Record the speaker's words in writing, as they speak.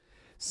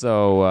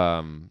So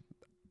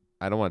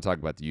I don't want to talk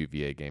about the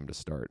UVA game to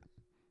start.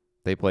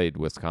 They played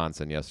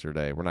Wisconsin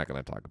yesterday. We're not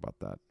going to talk about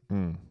that.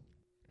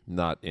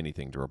 Not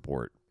anything to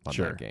report on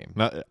that game.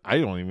 I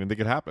don't even think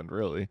it happened,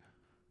 really.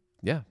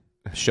 Yeah.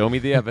 Show me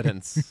the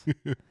evidence.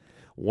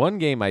 One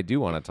game I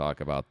do want to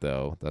talk about,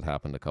 though, that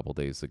happened a couple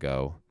days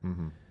ago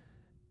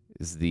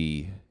is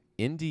the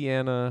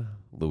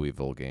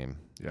Indiana-Louisville game.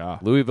 Yeah.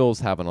 Louisville's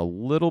having a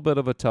little bit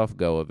of a tough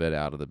go of it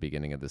out of the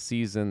beginning of the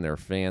season. Their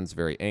fans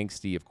very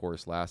angsty. Of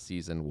course, last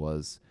season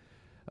was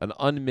an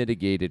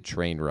unmitigated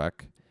train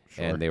wreck,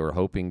 and they were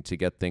hoping to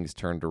get things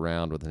turned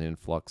around with an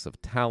influx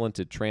of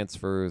talented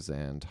transfers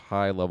and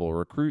high-level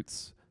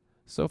recruits.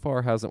 So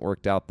far, hasn't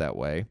worked out that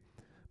way.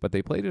 But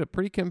they played a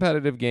pretty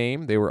competitive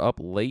game. They were up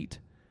late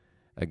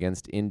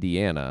against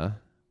Indiana,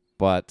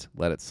 but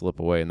let it slip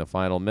away in the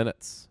final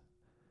minutes.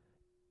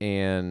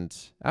 And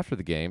after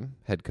the game,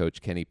 head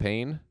coach Kenny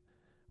Payne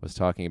was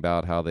talking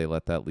about how they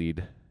let that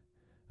lead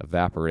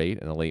evaporate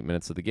in the late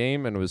minutes of the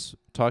game and was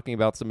talking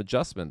about some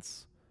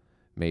adjustments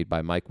made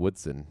by Mike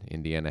Woodson,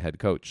 Indiana head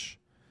coach,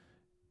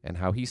 and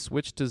how he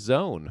switched to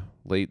zone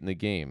late in the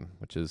game,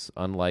 which is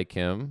unlike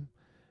him.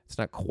 It's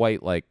not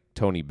quite like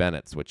Tony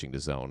Bennett switching to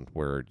zone,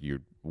 where you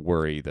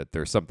worry that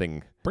there's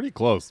something pretty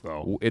close,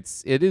 though.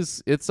 It's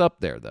up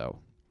there, though.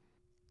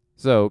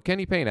 So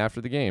Kenny Payne, after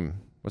the game,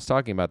 was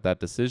talking about that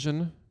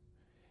decision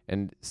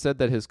and said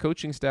that his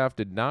coaching staff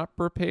did not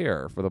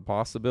prepare for the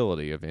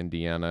possibility of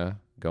Indiana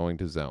going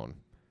to zone.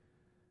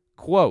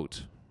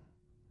 Quote,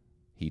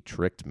 "He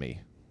tricked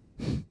me."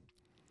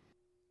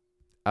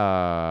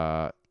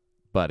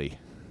 Buddy,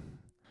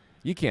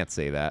 you can't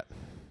say that.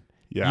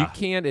 Yeah. You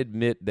can't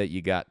admit that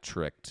you got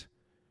tricked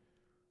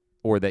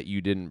or that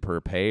you didn't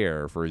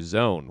prepare for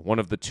zone. One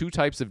of the two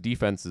types of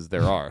defenses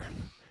there are.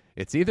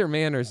 It's either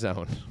man or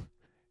zone,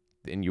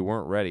 and you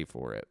weren't ready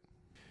for it.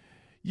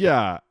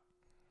 Yeah,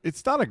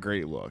 it's not a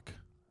great look.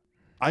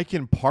 I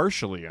can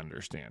partially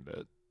understand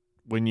it.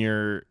 When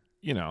you're,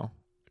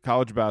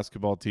 college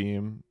basketball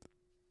team,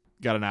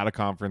 got an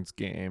out-of-conference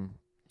game,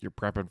 you're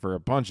prepping for a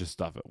bunch of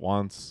stuff at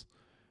once,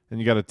 and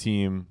you got a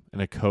team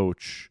and a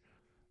coach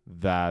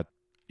that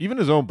even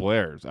his own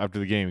players after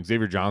the game,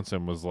 Xavier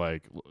Johnson was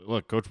like,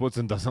 look, Coach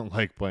Woodson doesn't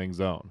like playing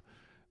zone.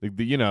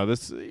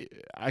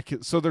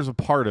 So there's a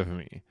part of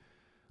me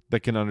that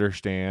can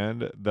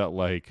understand that,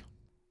 like,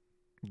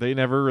 they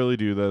never really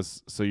do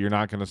this, so you're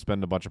not going to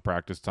spend a bunch of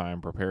practice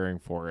time preparing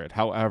for it.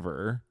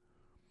 However,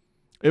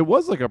 it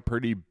was like a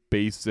pretty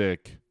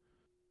basic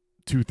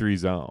 2-3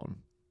 zone.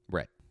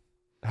 Right.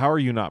 How are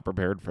you not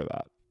prepared for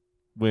that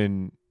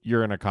when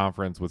you're in a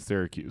conference with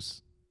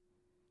Syracuse?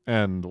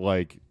 And,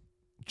 like,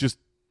 just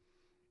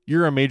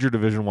you're a major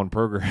Division I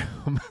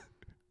program.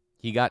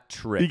 He got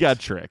tricked.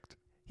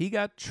 He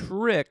got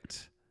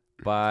tricked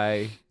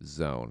by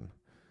zone.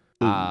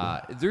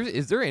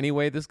 Is there any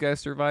way this guy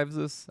survives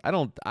this?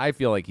 I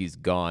feel like he's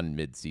gone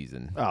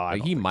mid-season.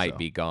 He might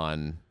be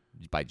gone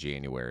by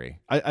January.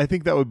 I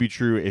think that would be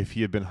true if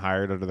he had been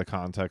hired under the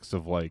context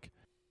of, like,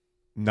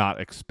 not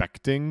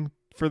expecting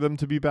for them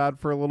to be bad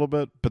for a little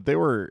bit, but they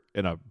were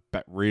in a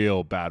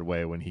real bad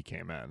way when he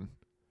came in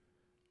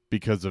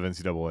because of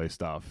NCAA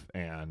stuff.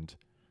 And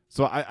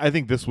so I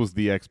think this was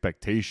the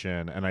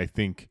expectation, and I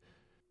think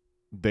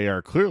they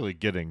are clearly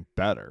getting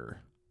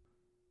better,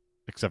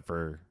 except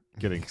for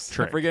getting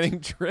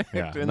tricked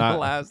in the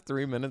last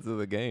 3 minutes of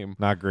the game.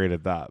 Not great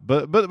at that.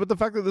 But the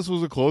fact that this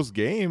was a close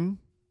game,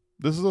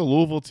 this is a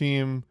Louisville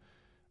team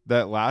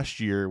that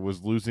last year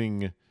was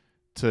losing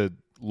to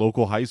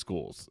local high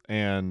schools,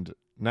 and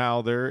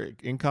now they're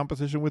in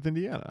competition with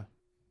Indiana.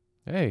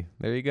 Hey,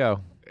 there you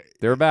go.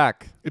 They're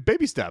back.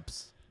 Baby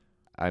steps.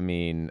 I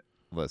mean,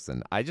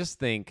 listen, I just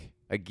think,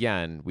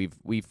 again,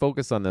 we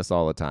focus on this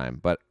all the time,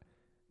 but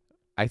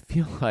I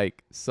feel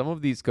like some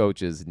of these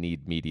coaches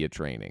need media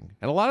training.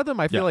 And a lot of them,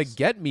 I feel like,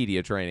 get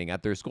media training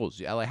at their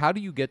schools. Like, how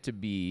do you get to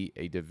be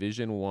a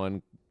Division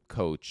I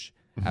coach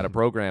at a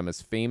program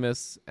as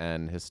famous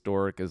and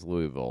historic as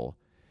Louisville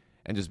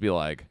and just be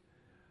like,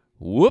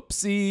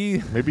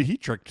 whoopsie. Maybe he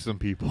tricked some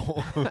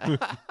people.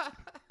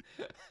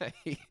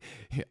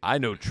 I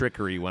know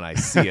trickery when I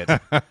see it.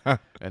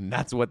 And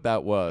that's what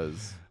that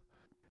was.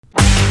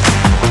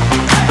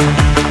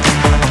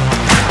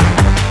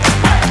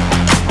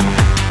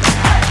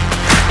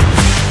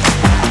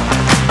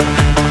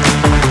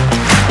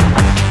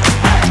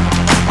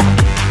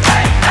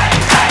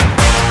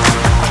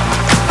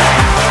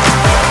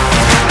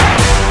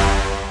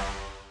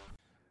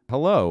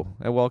 Hello,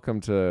 and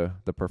welcome to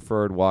the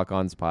Preferred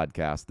Walk-Ons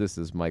podcast. This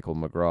is Michael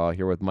McGraw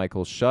here with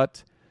Michael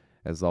Schutt.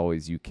 As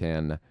always, you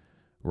can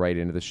write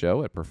into the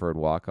show at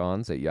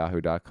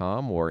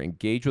preferredwalkons@yahoo.com or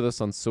engage with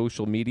us on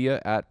social media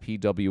at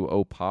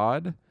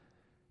PWOPod.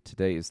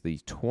 Today is the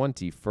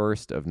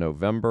 21st of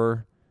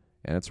November,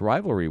 and it's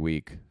Rivalry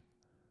Week.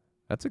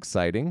 That's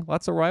exciting.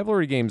 Lots of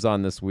rivalry games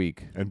on this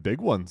week. And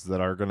big ones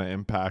that are going to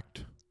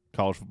impact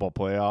college football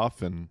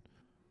playoff and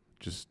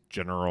just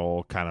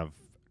general kind of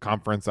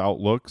conference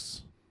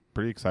outlooks.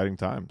 Pretty exciting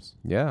times.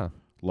 Yeah.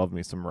 Love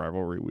me some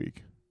Rivalry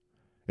Week.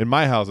 In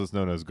my house, it's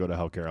known as Go to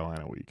Hell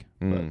Carolina Week.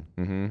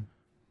 Mm-hmm.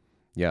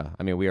 Yeah,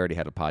 I mean, we already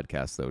had a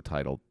podcast though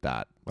titled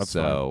that. That's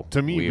so fine.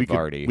 To me,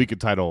 we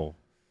could title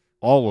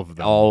all of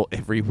them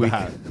every week.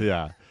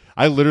 Yeah,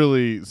 I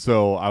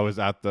was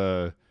at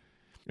the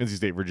NC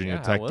State Virginia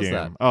Tech game.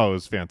 That? Oh, it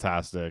was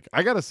fantastic.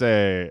 I gotta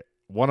say,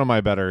 one of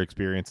my better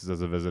experiences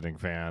as a visiting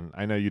fan.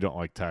 I know you don't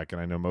like Tech,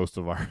 and I know most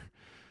of our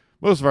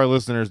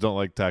listeners don't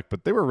like Tech,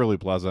 but they were really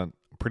pleasant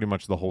pretty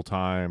much the whole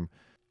time.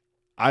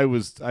 I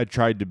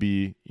tried to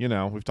be,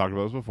 we've talked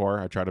about this before.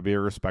 I try to be a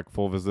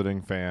respectful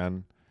visiting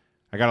fan.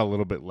 I got a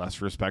little bit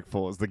less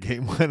respectful as the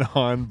game went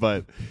on,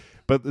 but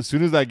as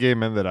soon as that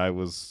game ended, I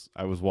was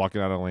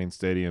walking out of Lane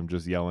Stadium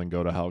just yelling,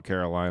 "Go to Hell,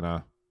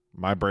 Carolina."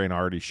 My brain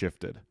already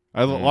shifted.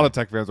 A lot of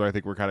Tech fans, I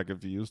think, were kind of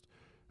confused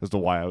as to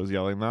why I was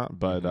yelling that,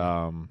 but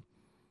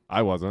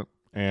I wasn't.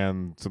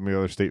 And some of the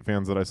other State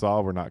fans that I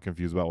saw were not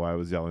confused about why I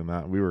was yelling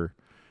that. We were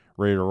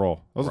ready to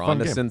roll. That was a fun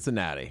game.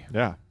 Cincinnati.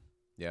 Yeah.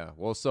 Yeah.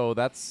 Well, so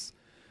that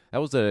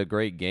was a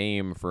great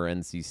game for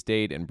NC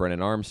State and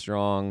Brennan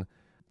Armstrong.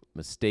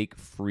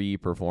 Mistake-free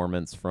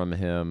performance from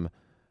him.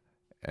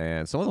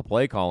 And some of the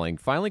play calling,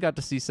 finally got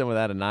to see some of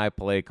that Anai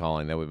play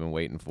calling that we've been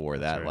waiting for.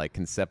 That's right.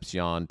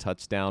 Concepcion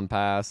touchdown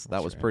pass.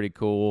 That was pretty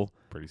cool.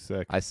 Pretty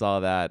sick. I saw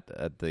that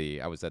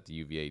I was at the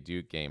UVA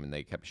Duke game, and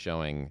they kept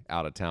showing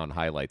out-of-town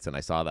highlights, and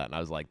I saw that, and I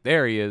was like,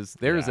 there he is.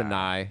 There's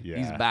Anai. Yeah.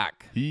 He's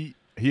back. He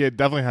had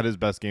definitely had his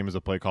best game as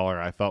a play caller.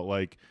 I felt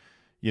like,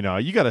 you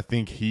got to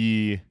think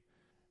he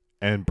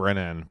and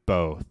Brennan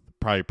both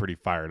probably pretty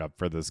fired up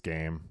for this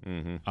game.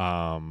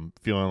 Mm-hmm.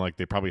 Feeling like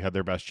they probably had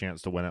their best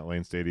chance to win at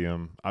Lane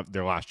Stadium.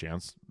 Their last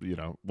chance,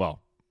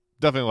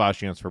 definitely last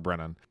chance for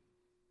Brennan.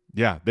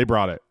 Yeah, they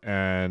brought it,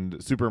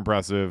 and super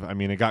impressive. I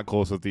mean, it got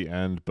close at the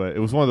end, but it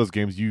was one of those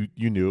games you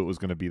knew it was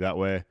going to be that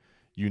way.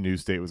 You knew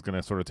State was going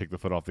to sort of take the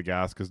foot off the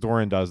gas because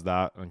Doran does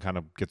that and kind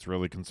of gets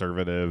really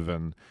conservative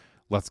and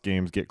lets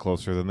games get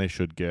closer than they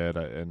should get.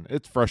 And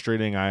it's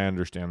frustrating. I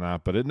understand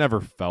that, but it never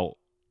felt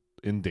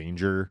in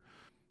danger.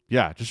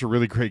 Yeah, just a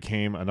really great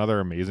game. Another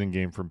amazing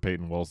game from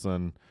Peyton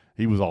Wilson.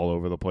 He was all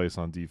over the place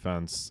on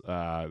defense.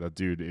 That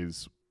dude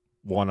is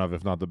one of,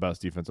 if not the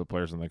best defensive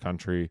players in the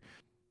country.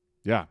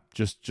 Yeah,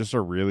 just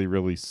a really,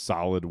 really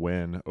solid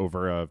win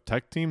over a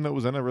Tech team that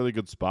was in a really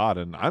good spot.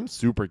 And I'm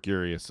super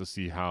curious to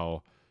see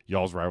how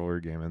y'all's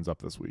rivalry game ends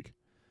up this week.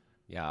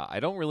 Yeah, I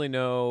don't really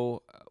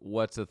know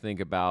what to think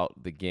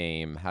about the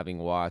game, having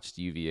watched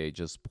UVA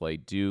just play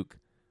Duke.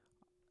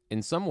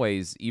 In some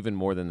ways, even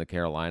more than the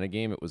Carolina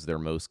game, it was their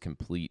most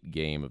complete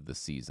game of the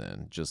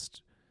season.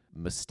 Just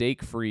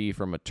mistake-free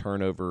from a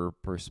turnover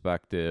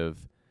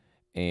perspective,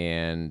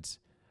 and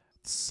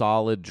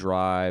solid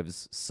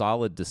drives,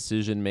 solid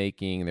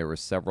decision-making. There were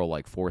several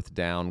fourth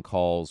down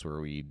calls where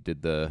we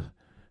did the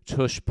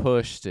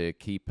tush-push to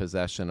keep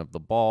possession of the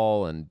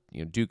ball, and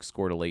Duke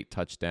scored a late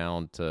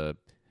touchdown to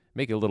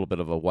make it a little bit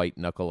of a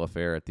white-knuckle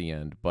affair at the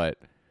end. But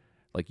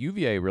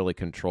UVA really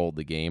controlled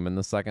the game in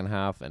the second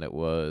half, and it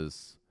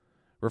was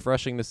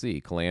refreshing to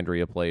see.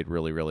 Calandria played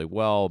really, really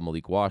well.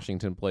 Malik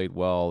Washington played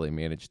well. They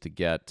managed to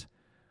get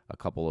a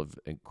couple of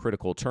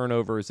critical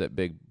turnovers at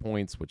big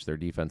points, which their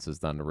defense has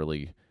done a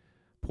really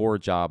poor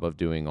job of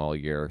doing all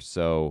year.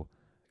 So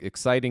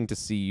exciting to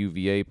see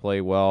UVA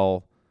play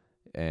well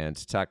and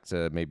Tech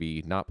to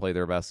maybe not play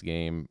their best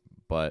game,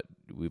 but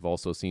we've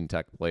also seen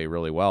Tech play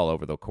really well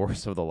over the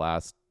course of the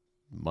last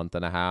month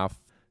and a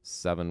half,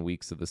 7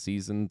 weeks of the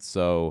season.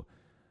 So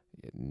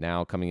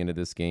now coming into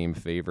this game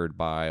favored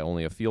by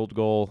only a field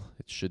goal,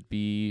 it should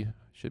be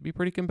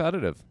pretty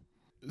competitive.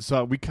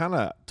 So we kind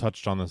of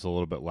touched on this a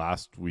little bit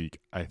last week,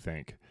 I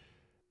think.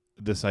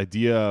 This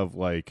idea of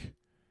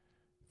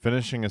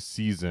finishing a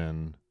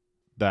season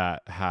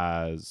that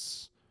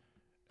has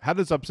had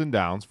its ups and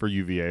downs for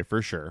UVA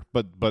for sure,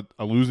 but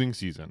a losing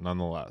season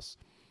nonetheless.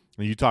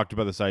 And you talked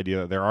about this idea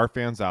that there are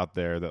fans out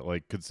there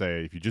that could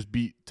say if you just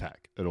beat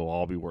Tech, it'll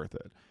all be worth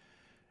it.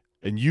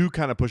 And you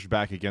kind of pushed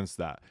back against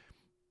that.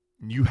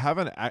 You have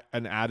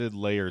an added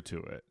layer to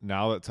it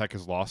now that Tech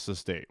has lost to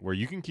State, where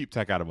you can keep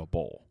Tech out of a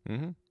bowl.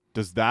 Mm-hmm.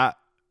 Does that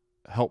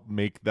help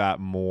make that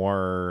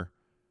more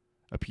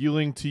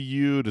appealing to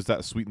you? Does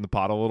that sweeten the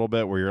pot a little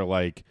bit, where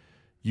you're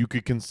you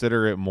could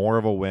consider it more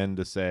of a win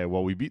to say,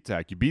 well, we beat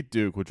Tech, you beat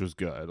Duke, which was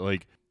good.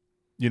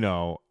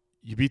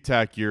 You beat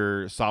Tech,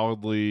 you're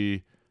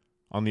solidly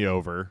on the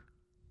over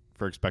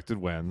for expected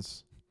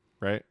wins,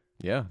 right?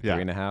 Yeah,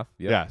 3.5.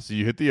 Yep. Yeah, so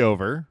you hit the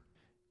over.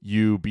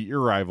 You beat your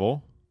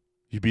rival.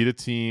 You beat a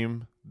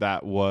team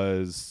that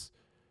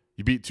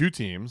you beat two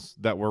teams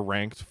that were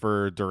ranked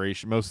for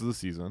duration most of the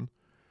season,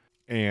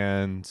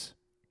 and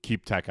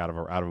keep Tech out of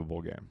a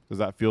bowl game. Does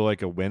that feel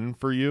like a win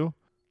for you?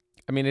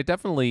 I mean, it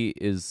definitely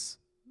is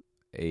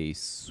a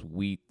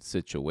sweet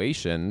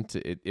situation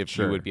if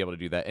Sure. you would be able to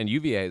do that. And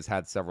UVA has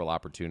had several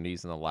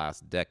opportunities in the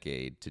last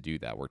decade to do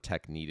that, where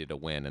Tech needed a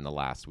win in the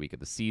last week of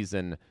the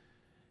season,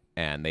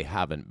 and they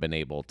haven't been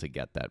able to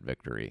get that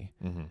victory.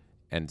 Mm-hmm.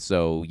 And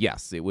so,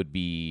 yes, it would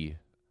be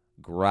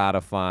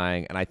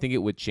gratifying, and I think it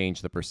would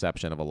change the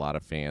perception of a lot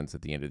of fans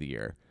at the end of the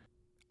year.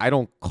 I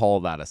don't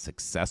call that a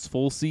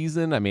successful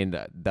season. I mean,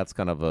 that's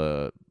kind of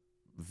a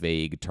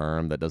vague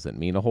term that doesn't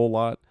mean a whole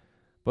lot.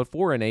 But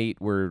 4-8,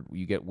 where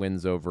you get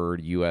wins over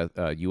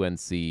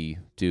UNC,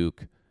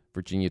 Duke,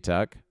 Virginia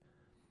Tech,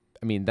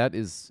 I mean, that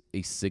is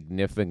a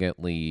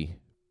significantly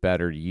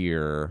better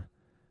year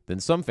than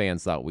some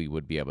fans thought we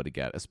would be able to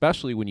get,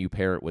 especially when you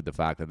pair it with the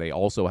fact that they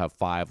also have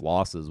 5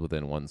 losses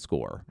within one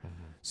score.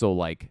 So,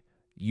 like,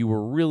 you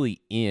were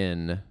really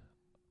in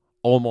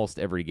almost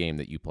every game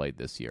that you played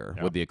this year,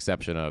 with the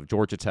exception of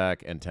Georgia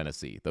Tech and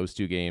Tennessee. Those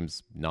 2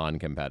 games,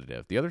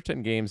 non-competitive. The other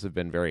 10 games have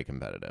been very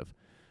competitive.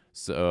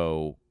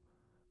 So,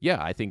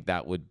 yeah, I think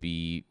that would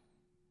be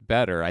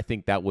better. I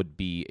think that would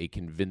be a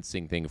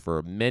convincing thing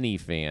for many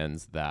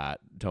fans that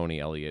Tony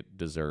Elliott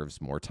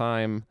deserves more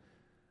time.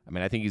 I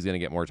mean, I think he's going to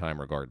get more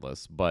time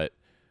regardless, but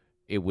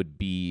it would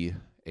be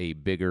a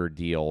bigger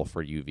deal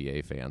for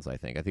UVA fans, I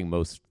think. I think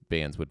most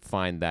fans would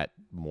find that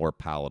more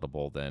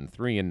palatable than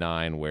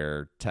 3-9,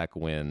 where Tech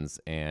wins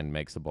and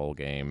makes a bowl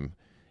game,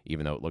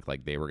 even though it looked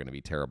like they were going to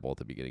be terrible at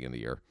the beginning of the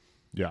year.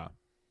 Yeah.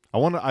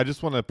 I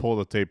just want to pull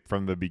the tape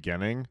from the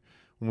beginning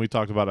when we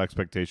talked about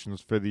expectations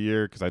for the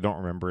year, because I don't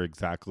remember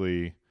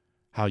exactly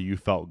how you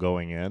felt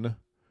going in.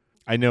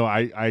 I know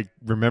I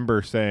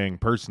remember saying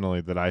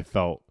personally that I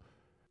thought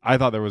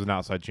there was an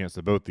outside chance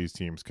that both these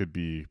teams could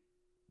be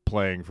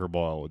playing for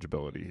bowl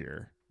eligibility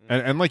here.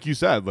 And like you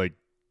said, like,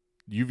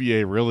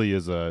 UVA really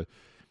is a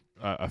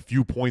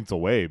few points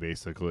away,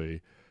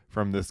 basically,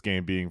 from this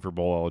game being for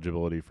bowl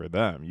eligibility for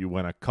them. You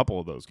win a couple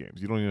of those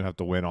games. You don't even have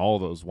to win all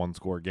those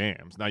one-score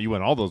games. Now, you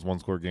win all those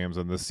one-score games,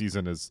 and this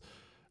season is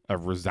a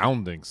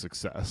resounding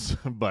success.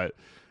 But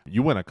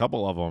you win a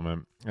couple of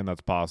them, and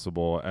that's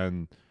possible.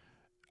 And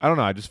I don't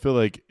know. I just feel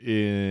like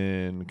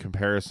in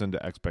comparison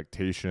to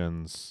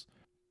expectations,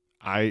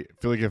 I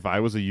feel like if I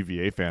was a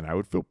UVA fan, I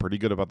would feel pretty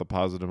good about the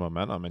positive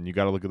momentum. And you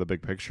got to look at the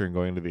big picture and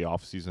going into the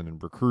offseason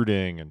and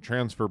recruiting and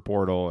transfer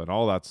portal and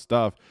all that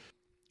stuff.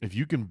 If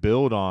you can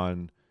build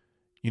on,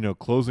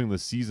 closing the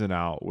season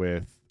out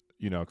with,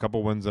 a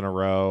couple wins in a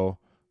row,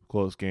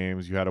 close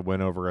games, you had a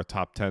win over a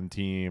top 10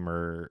 team,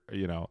 or,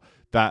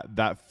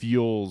 that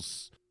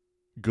feels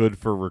good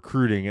for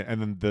recruiting.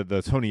 And then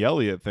the Tony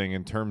Elliott thing,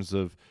 in terms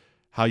of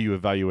how you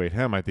evaluate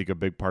him, I think a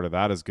big part of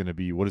that is going to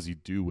be, what does he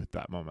do with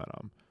that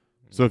momentum?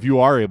 So if you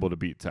are able to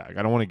beat Tech,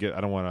 I don't want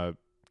to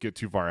get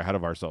too far ahead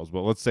of ourselves,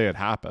 but let's say it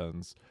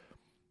happens.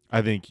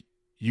 I think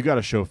you got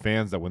to show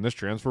fans that when this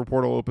transfer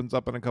portal opens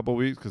up in a couple of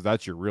weeks, because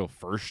that's your real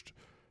first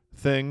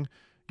thing,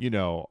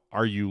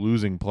 are you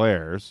losing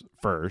players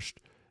first?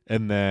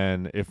 And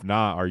then if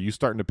not, are you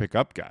starting to pick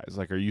up guys?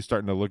 Like, are you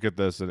starting to look at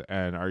this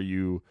and are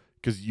you,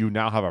 because you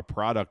now have a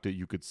product that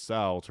you could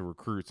sell to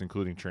recruits,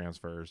 including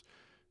transfers,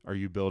 are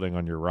you building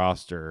on your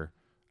roster?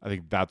 I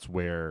think that's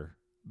where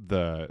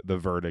the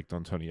verdict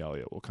on Tony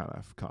Elliott will kind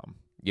of come.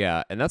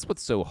 Yeah, and that's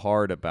what's so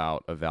hard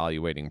about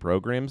evaluating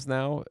programs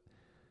now.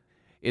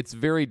 It's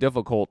very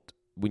difficult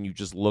when you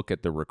just look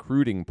at the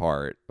recruiting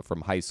part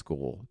from high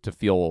school to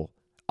feel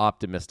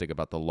optimistic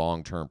about the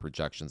long-term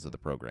projections of the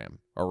program.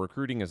 Our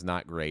recruiting is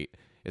not great.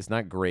 It's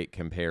not great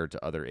compared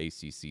to other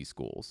ACC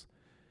schools.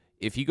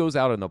 If he goes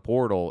out in the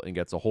portal and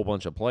gets a whole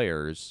bunch of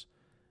players,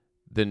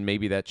 then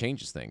maybe that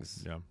changes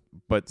things. Yeah.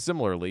 But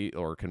similarly,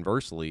 or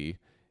conversely,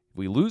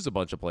 we lose a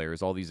bunch of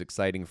players, all these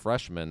exciting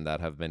freshmen that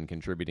have been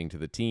contributing to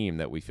the team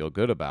that we feel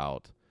good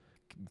about,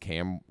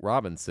 Cam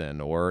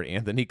Robinson or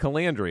Anthony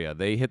Calandria,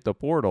 they hit the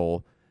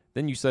portal,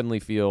 then you suddenly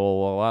feel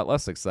a lot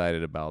less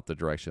excited about the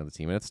direction of the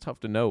team. And it's tough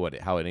to know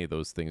how any of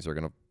those things are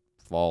going to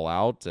fall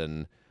out,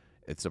 and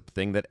it's a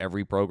thing that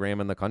every program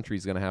in the country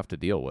is going to have to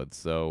deal with.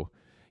 So,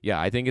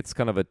 yeah, I think it's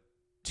kind of a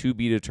to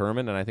be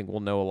determined, and I think we'll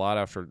know a lot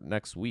after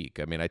next week.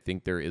 I mean, I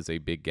think there is a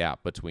big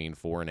gap between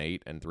 4-8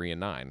 and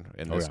 3-9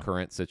 in this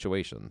current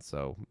situation.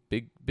 So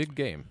big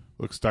game.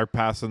 Look, start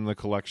passing the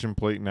collection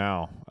plate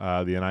now,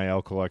 the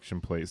NIL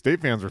collection plate.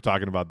 State fans were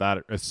talking about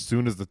that as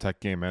soon as the Tech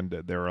game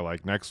ended. They were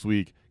like, next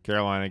week,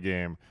 Carolina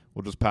game,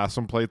 we'll just pass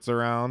some plates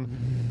around,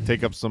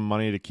 take up some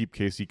money to keep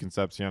KC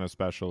Concepcion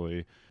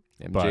especially.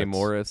 MJ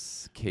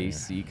Morris,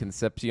 KC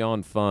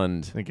Concepcion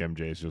Fund. I think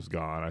MJ's just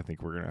gone. I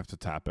think we're going to have to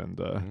tap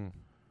into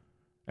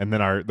And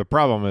then the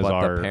problem is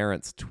the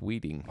parents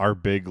tweeting. Our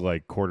big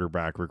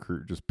quarterback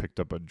recruit just picked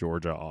up a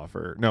Georgia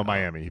offer. No,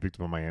 Miami. He picked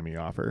up a Miami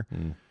offer,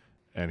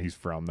 and he's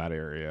from that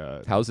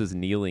area. How's his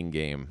kneeling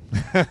game?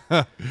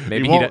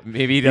 Maybe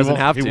he doesn't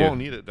have to. He won't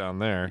need it down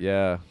there.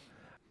 Yeah.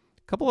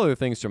 A couple other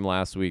things from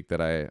last week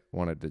that I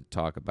wanted to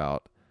talk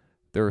about.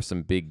 There were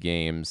some big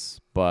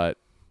games, but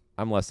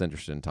I'm less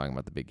interested in talking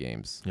about the big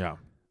games. Yeah.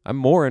 I'm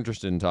more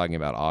interested in talking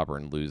about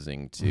Auburn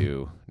losing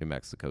to New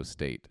Mexico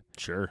State.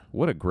 Sure.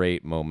 What a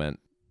great moment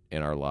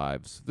in our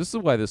lives. This is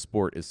why this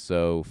sport is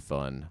so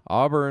fun.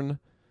 Auburn,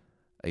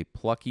 a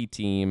plucky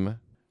team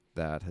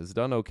that has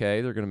done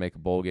okay. They're going to make a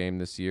bowl game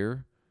this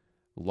year.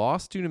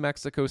 Lost to New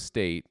Mexico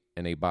State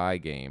in a bye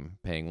game,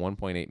 paying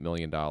 $1.8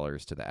 million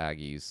to the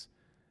Aggies.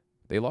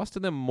 They lost to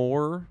them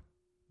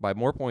by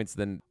more points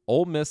than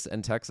Ole Miss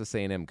and Texas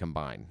A&M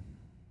combined.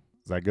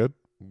 Is that good?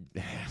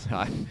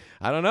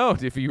 I don't know.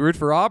 If you root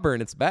for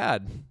Auburn, it's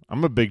bad.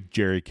 I'm a big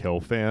Jerry Kill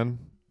fan.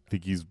 I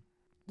think he's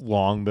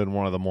long been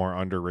one of the more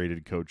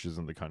underrated coaches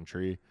in the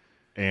country.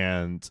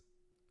 And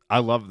I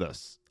love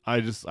this.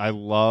 Almost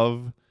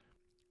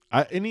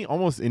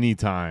any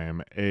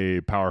time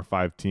a Power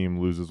 5 team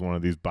loses one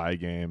of these bye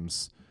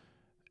games,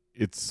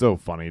 it's so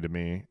funny to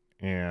me.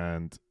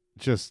 And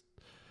just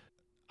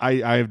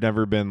I've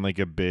never been like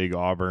a big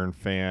Auburn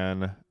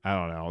fan. I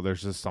don't know.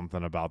 There's just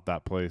something about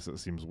that place that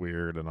seems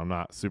weird, and I'm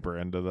not super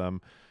into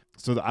them.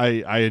 So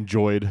I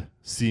enjoyed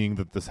seeing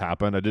that this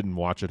happened. I didn't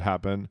watch it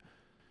happen.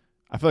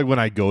 I feel like when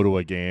I go to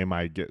a game,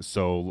 I get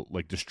so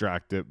like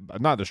distracted.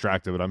 Not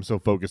distracted, but I'm so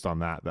focused on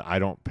that I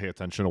don't pay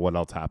attention to what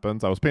else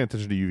happens. I was paying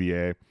attention to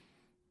UVA,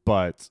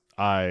 but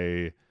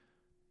I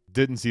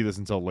didn't see this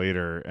until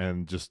later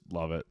and just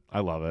love it. I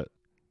love it.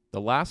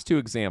 The last two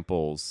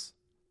examples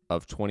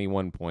of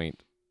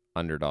 21-point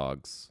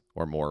underdogs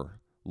or more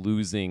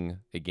losing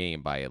a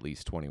game by at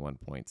least 21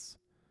 points.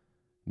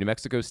 New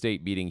Mexico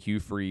State beating Hugh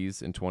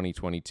Freeze in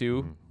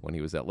 2022 when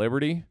he was at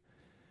Liberty,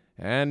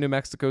 and New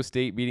Mexico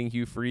State beating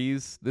Hugh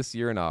Freeze this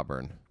year in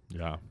Auburn.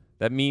 Yeah.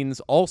 That means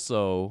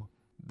also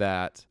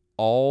that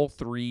all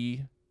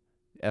three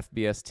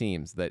FBS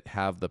teams that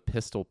have the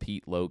Pistol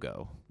Pete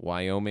logo,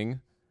 Wyoming,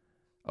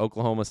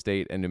 Oklahoma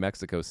State, and New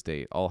Mexico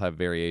State, all have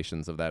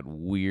variations of that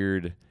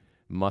weird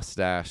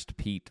mustached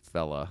Pete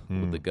fella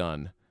with the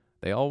gun.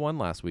 They all won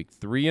last week.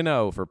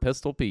 3-0 for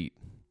Pistol Pete.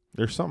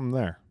 There's something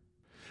there.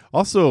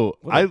 Also,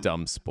 what a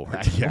dumb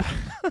sport. Yeah.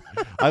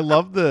 I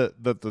love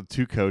the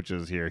two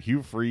coaches here,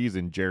 Hugh Freeze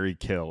and Jerry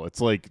Kill.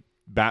 It's like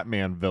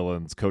Batman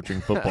villains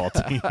coaching football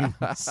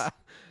teams.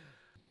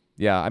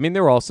 Yeah, I mean,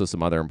 there were also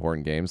some other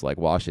important games, like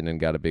Washington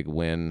got a big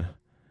win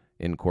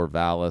in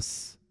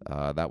Corvallis.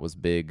 That was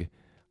big.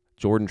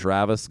 Jordan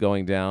Travis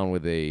going down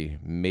with a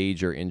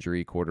major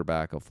injury,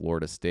 quarterback of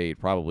Florida State,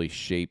 probably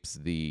shapes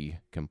the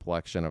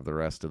complexion of the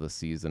rest of the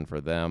season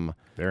for them.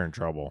 They're in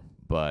trouble.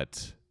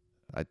 But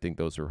I think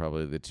those are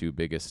probably the two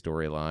biggest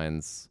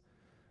storylines.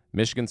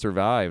 Michigan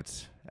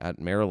survived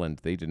at Maryland.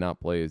 They did not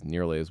play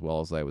nearly as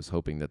well as I was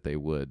hoping that they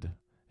would,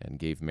 and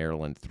gave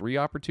Maryland 3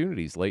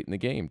 opportunities late in the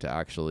game to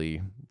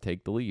actually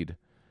take the lead.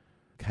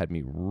 Had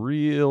me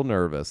real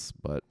nervous,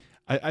 but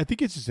I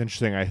think it's just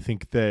interesting. I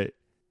think that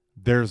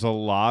there's a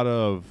lot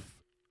of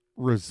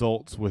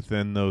results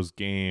within those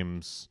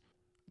games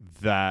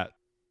that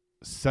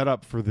set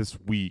up for this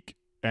week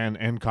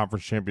and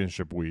conference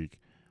championship week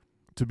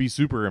to be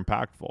super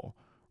impactful,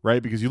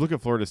 right? Because you look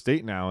at Florida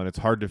State now and it's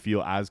hard to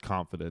feel as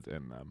confident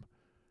in them.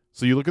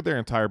 So you look at their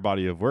entire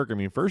body of work. I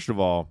mean, first of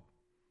all,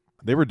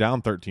 they were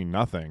down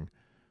 13-0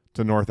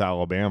 to North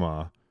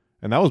Alabama,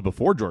 and that was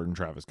before Jordan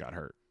Travis got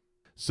hurt.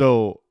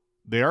 So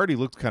they already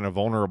looked kind of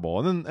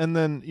vulnerable. And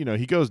then you know,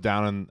 he goes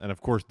down, and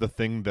of course the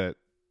thing that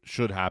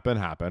should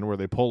happen where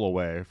they pull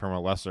away from a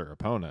lesser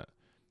opponent.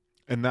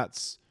 And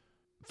that's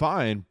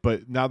fine,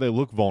 but now they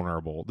look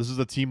vulnerable. This is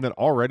a team that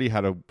already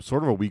had a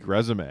sort of a weak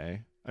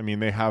resume. I mean,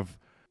 they have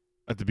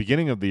at the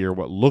beginning of the year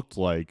what looked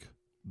like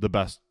the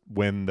best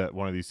win that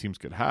one of these teams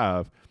could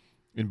have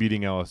in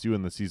beating LSU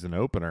in the season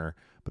opener,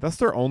 but that's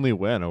their only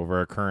win over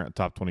a current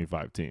top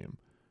 25 team.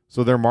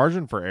 So their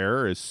margin for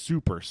error is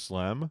super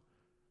slim.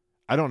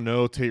 I don't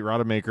know Tate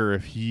Rodemaker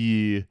if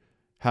he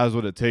has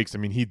what it takes. I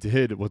mean, he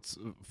did. What's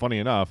funny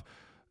enough,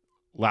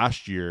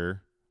 last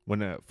year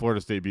when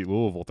Florida State beat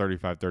Louisville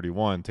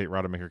 35-31, Tate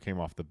Rodemaker came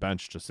off the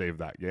bench to save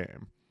that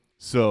game.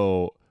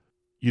 So,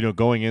 you know,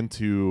 going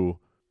into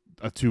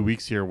 2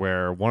 weeks here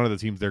where one of the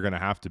teams they're going to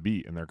have to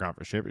beat in their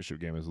conference championship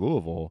game is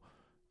Louisville,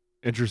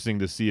 interesting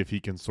to see if he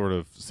can sort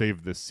of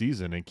save this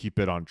season and keep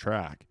it on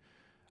track.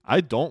 I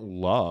don't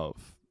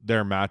love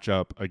their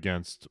matchup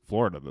against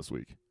Florida this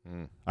week.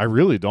 I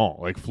really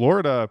don't. Like,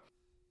 Florida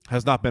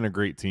has not been a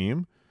great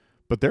team,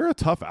 but they're a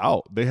tough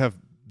out.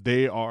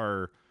 They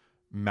are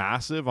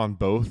massive on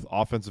both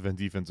offensive and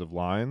defensive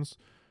lines.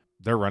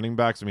 Their running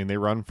backs, I mean, they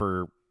run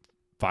for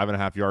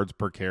 5.5 yards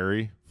per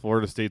carry.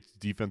 Florida State's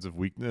defensive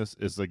weakness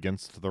is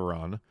against the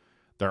run.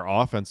 Their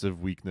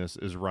offensive weakness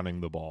is running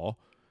the ball.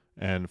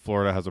 And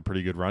Florida has a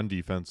pretty good run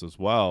defense as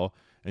well.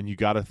 And you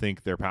got to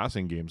think their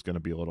passing game is going to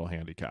be a little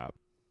handicapped.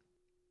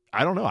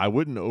 I don't know. I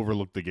wouldn't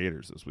overlook the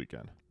Gators this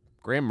weekend.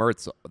 Graham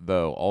Mertz,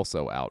 though,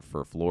 also out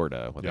for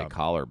Florida with a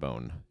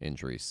collarbone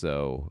injury.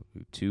 So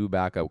 2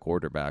 backup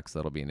quarterbacks,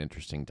 that'll be an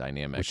interesting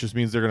dynamic. Which just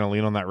means they're going to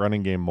lean on that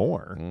running game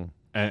more.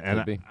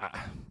 And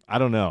I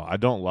don't know. I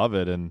don't love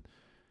it. And,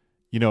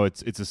 you know,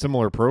 it's a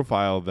similar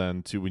profile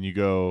then to when you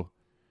go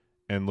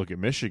and look at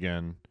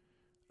Michigan,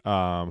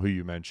 who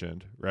you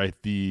mentioned, right?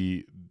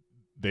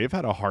 They've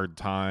had a hard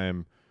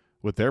time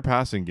with their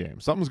passing game.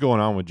 Something's going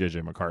on with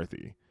J.J.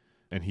 McCarthy.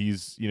 And he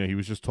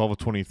was just 12 of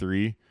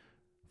 23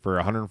 for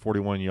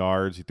 141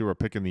 yards. He threw a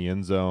pick in the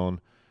end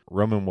zone.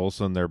 Roman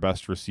Wilson, their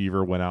best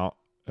receiver, went out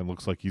and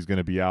looks like he's going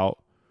to be out.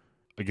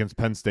 Against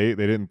Penn State,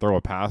 they didn't throw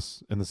a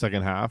pass in the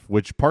second half,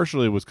 which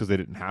partially was because they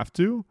didn't have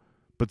to.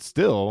 But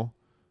still,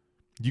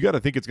 you got to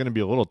think it's going to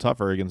be a little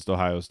tougher against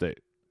Ohio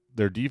State.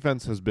 Their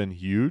defense has been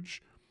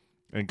huge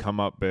and come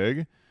up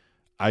big.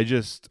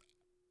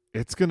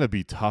 it's going to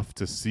be tough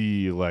to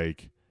see,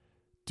 like,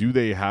 do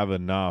they have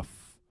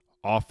enough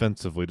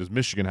offensively? Does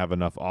Michigan have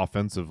enough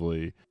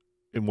offensively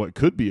in what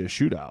could be a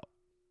shootout?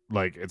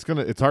 Like,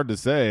 it's hard to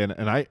say.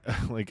 And I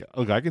like,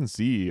 look, I can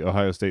see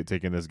Ohio State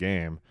taking this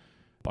game.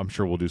 I'm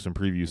sure we'll do some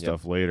preview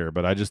stuff later,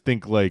 but I just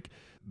think, like,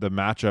 the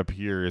matchup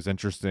here is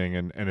interesting,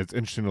 and it's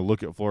interesting to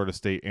look at Florida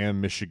State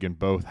and Michigan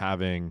both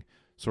having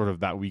sort of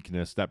that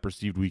weakness, that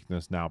perceived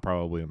weakness now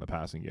probably in the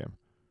passing game.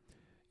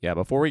 Yeah,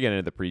 before we get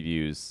into the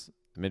previews,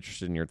 I'm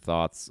interested in your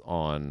thoughts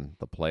on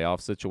the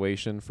playoff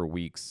situation. For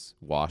weeks,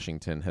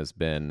 Washington has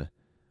been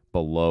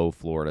below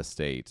Florida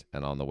State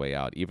and on the way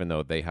out, even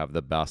though they have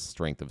the best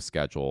strength of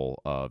schedule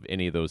of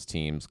any of those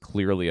teams,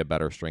 clearly a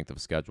better strength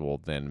of schedule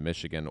than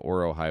Michigan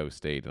or Ohio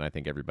State. And I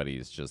think everybody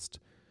is just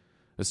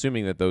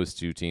assuming that those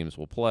two teams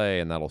will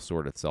play and that'll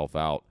sort itself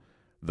out,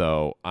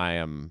 though I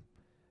am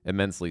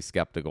immensely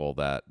skeptical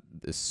that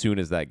as soon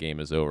as that game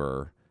is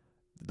over,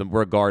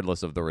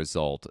 regardless of the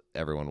result,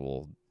 everyone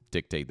will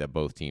dictate that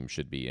both teams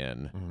should be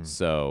in. Mm-hmm.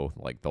 So,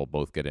 like, they'll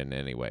both get in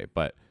anyway.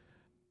 But,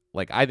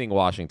 like, I think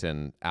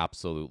Washington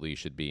absolutely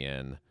should be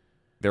in.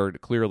 They're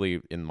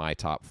clearly in my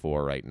top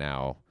 4 right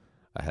now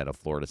ahead of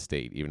Florida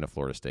State, even if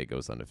Florida State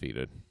goes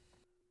undefeated.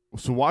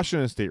 So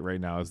Washington State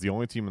right now is the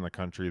only team in the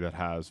country that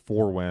has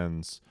 4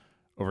 wins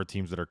over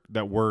teams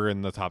that were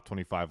in the top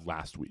 25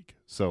 last week.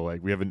 So,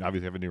 like, we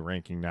obviously have a new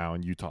ranking now,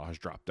 and Utah has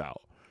dropped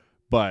out.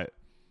 But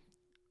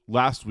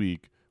last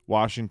week,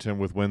 Washington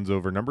with wins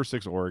over number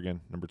 6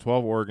 Oregon, number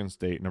 12 Oregon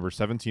State, number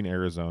 17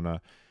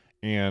 Arizona,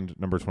 and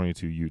number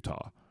 22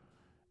 Utah.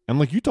 And,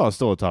 like, Utah is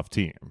still a tough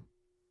team.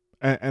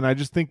 And I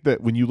just think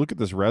that when you look at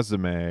this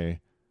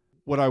resume,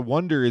 what I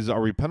wonder is,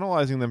 are we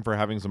penalizing them for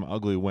having some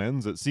ugly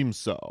wins? It seems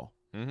so.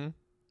 Mm-hmm.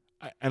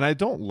 And I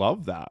don't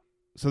love that.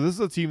 So this is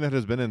a team that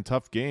has been in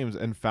tough games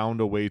and found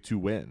a way to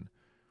win.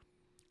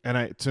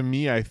 And to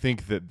me, I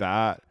think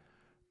that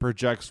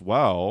projects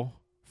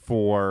well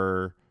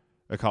for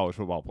a college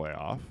football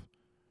playoff.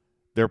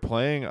 They're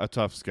playing a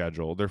tough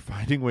schedule. They're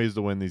finding ways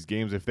to win these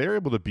games. If they're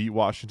able to beat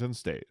Washington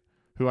State,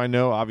 who I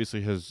know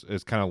obviously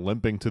is kind of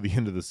limping to the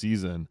end of the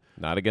season.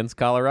 Not against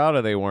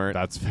Colorado, they weren't.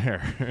 That's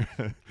fair.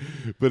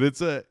 But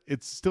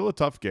it's still a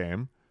tough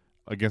game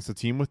against a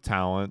team with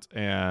talent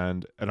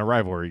and a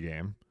rivalry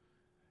game.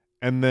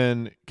 And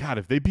then, God,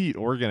 if they beat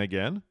Oregon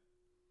again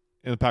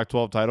in the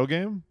Pac-12 title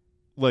game,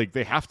 like,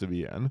 they have to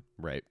be in.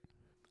 Right.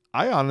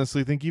 I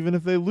honestly think even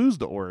if they lose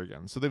to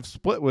Oregon, so they've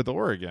split with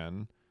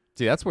Oregon.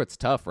 See, that's where it's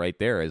tough right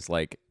there is,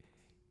 like,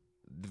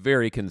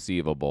 very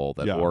conceivable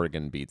that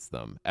Oregon beats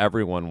them.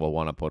 Everyone will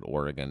want to put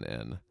Oregon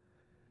in.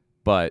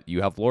 But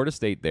you have Florida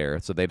State there,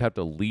 so they'd have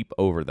to leap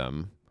over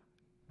them.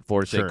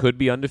 Florida State could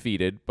be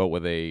undefeated, but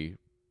with a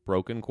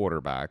broken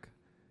quarterback.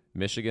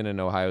 Michigan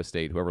and Ohio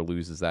State, whoever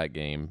loses that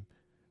game,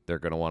 they're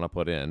going to want to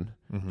put in.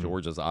 Mm-hmm.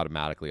 Georgia's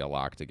automatically a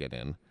lock to get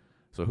in.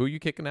 So who are you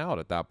kicking out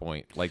at that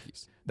point? Like,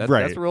 that's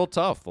real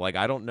tough. Like,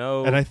 I don't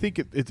know. And I think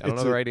I don't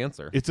know the right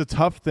answer. It's a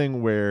tough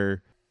thing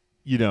where,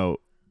 you know,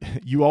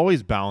 you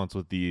always balance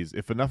with these.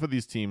 If enough of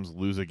these teams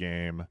lose a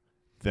game,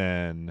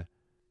 then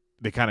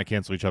they kind of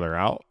cancel each other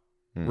out,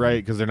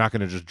 right? Because they're not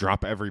going to just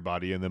drop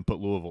everybody and then put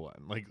Louisville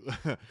in. Like,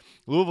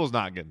 Louisville's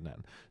not getting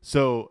in.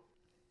 So,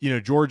 you know,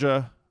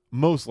 Georgia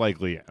most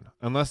likely in,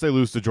 unless they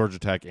lose to Georgia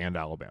Tech and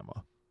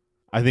Alabama.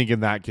 I think in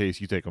that case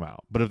you take them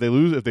out. But if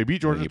they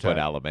beat Georgia Tech, you put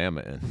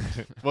Alabama in.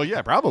 Well,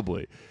 yeah,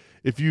 probably.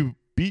 If you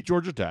beat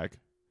Georgia Tech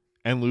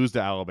and lose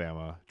to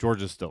Alabama,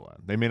 Georgia's still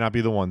in. They may not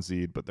be the 1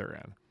 seed, but they're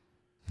in.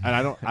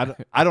 And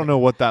I don't know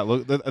what that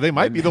looks. They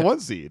might be the 1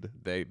 seed.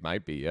 They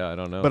might be. Yeah, I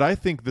don't know. But I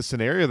think the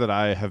scenario that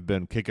I have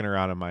been kicking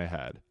around in my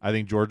head, I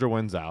think Georgia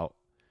wins out.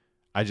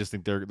 I just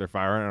think they're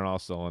firing on all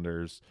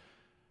cylinders.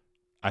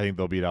 I think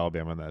they'll beat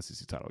Alabama in the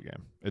SEC title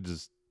game.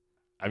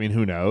 I mean,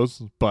 who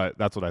knows? But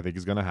that's what I think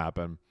is going to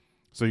happen.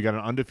 So you got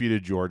an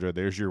undefeated Georgia.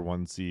 There's your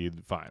 1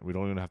 seed. Fine. We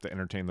don't even have to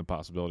entertain the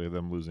possibility of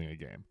them losing a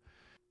game.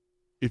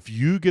 If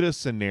you get a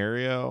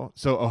scenario,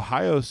 so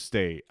Ohio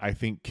State, I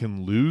think,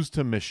 can lose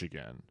to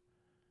Michigan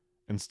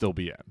and still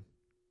be in.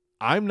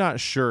 I'm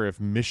not sure if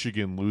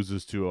Michigan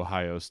loses to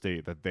Ohio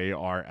State that they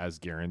are as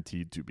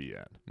guaranteed to be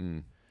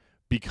in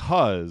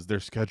because their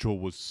schedule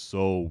was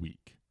so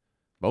weak.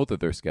 Both of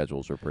their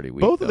schedules are pretty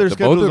weak. Both of their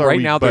schedules are right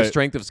weak, now, their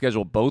strength of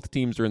schedule, both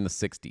teams are in the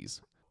 60s.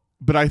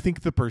 But I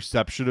think the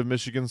perception of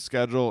Michigan's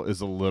schedule is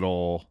a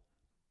little,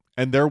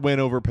 and their win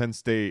over Penn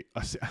State,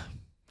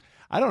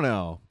 I don't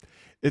know.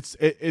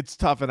 It's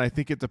tough, and I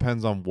think it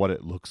depends on what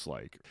it looks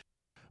like.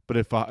 But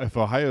if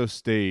Ohio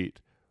State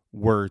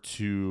were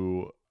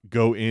to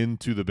go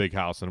into the Big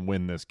House and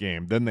win this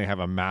game, then they have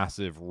a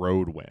massive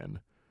road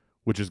win,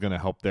 which is going to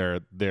help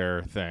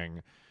their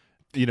thing.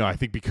 You know, I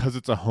think because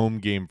it's a home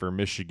game for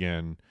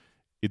Michigan,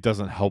 it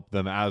doesn't help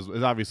them as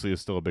it obviously is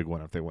still a big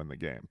win if they win the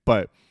game.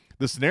 But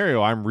the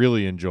scenario I'm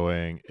really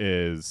enjoying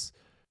is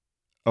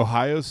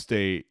Ohio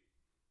State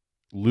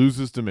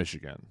loses to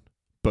Michigan,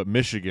 but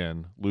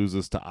Michigan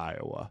loses to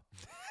Iowa.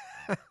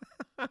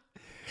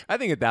 I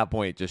think at that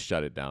point, just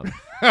shut it down.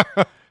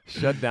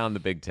 Shut down the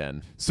Big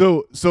Ten.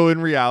 So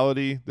in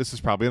reality, this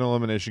is probably an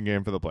elimination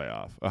game for the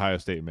playoff. Ohio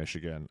State,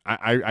 Michigan.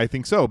 I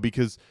think so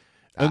because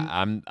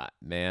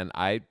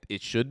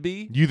it should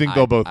be. You think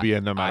they'll both be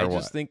in no matter what? I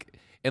just think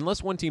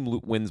unless one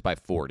team wins by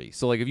 40.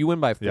 So like if you win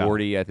by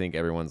 40, I think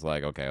everyone's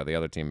like, okay, well, the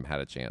other team had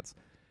a chance.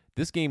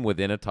 This game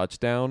within a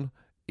touchdown,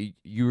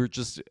 you're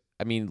just.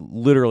 I mean,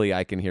 literally,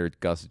 I can hear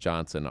Gus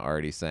Johnson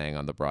already saying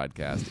on the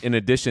broadcast, in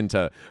addition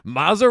to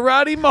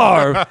Maserati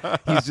Marv,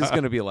 he's just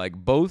going to be like,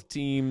 both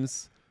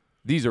teams,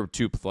 these are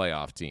two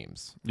playoff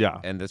teams. Yeah.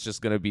 And it's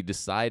just going to be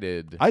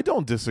decided. I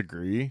don't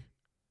disagree.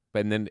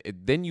 And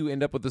then you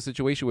end up with the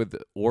situation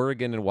with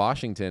Oregon and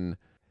Washington.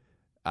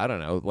 I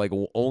don't know, like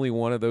only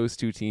one of those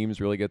two teams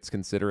really gets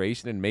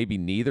consideration, and maybe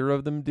neither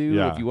of them do.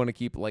 Yeah. If you want to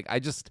keep,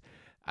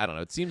 I don't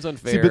know. It seems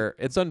unfair.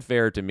 It's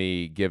unfair to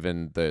me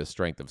given the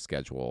strength of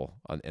schedule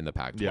in the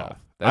Pac-12. Yeah.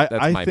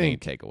 That's my main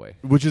takeaway.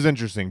 Which is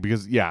interesting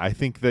because, I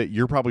think that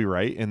you're probably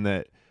right in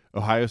that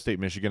Ohio State,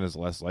 Michigan is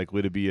less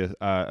likely to be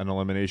an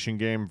elimination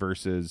game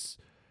versus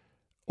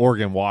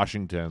Oregon,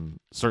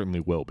 Washington certainly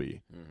will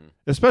be,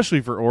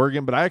 especially for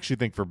Oregon. But I actually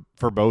think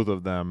for both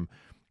of them,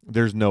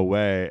 there's no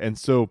way. And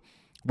so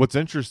what's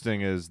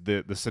interesting is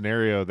the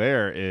scenario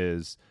there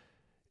is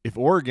if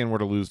Oregon were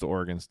to lose to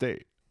Oregon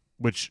State,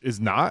 which is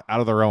not out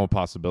of the realm of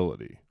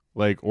possibility.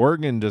 Like,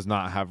 Oregon does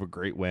not have a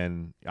great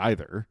win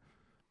either,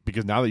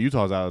 because now that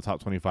Utah's out of the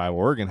top 25,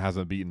 Oregon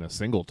hasn't beaten a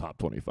single top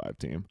 25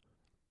 team.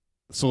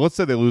 So let's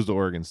say they lose to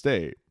Oregon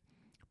State,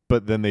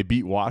 but then they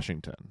beat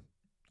Washington.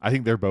 I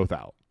think they're both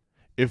out.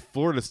 If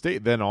Florida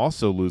State then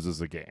also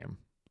loses a game,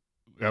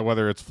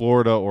 whether it's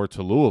Florida or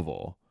to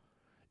Louisville,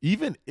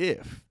 even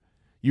if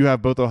you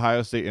have both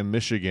Ohio State and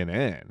Michigan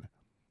in,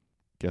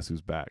 guess who's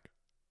back?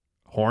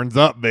 Horns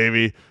up,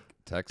 baby.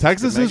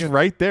 Texas is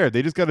right there.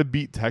 They just got to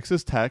beat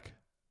Texas Tech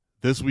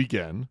this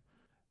weekend,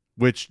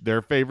 which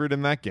they're favored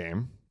in that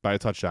game by a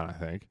touchdown, I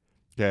think.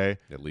 Okay.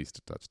 At least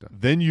a touchdown.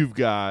 Then you've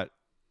got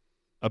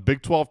a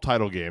Big 12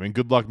 title game, and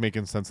good luck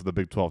making sense of the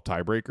Big 12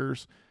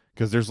 tiebreakers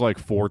because there's like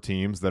 4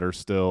 teams that are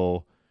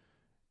still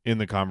in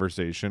the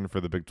conversation for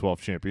the Big 12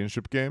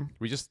 championship game.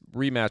 We just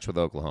rematch with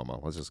Oklahoma.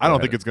 I don't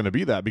think it's going to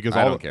be that because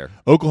I don't care.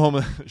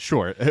 Oklahoma,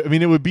 sure. I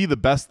mean, it would be the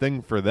best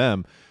thing for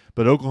them.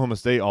 But Oklahoma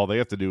State, all they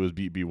have to do is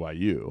beat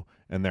BYU,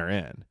 and they're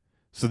in.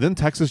 So then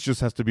Texas just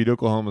has to beat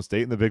Oklahoma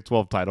State in the Big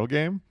 12 title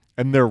game,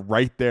 and they're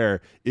right there.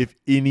 If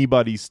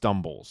anybody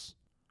stumbles,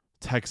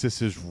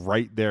 Texas is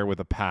right there with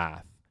a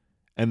path,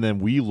 and then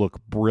we look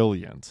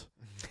brilliant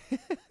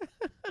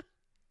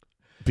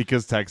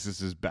because Texas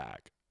is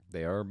back.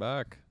 They are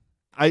back.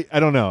 I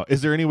don't know.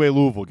 Is there any way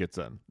Louisville gets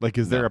in? Like,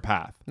 is there a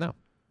path? No,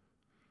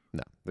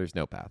 there's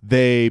no path.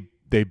 They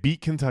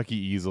beat Kentucky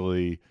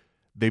easily.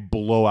 They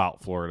blow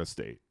out Florida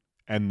State.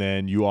 And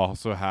then you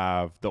also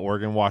have the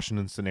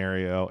Oregon-Washington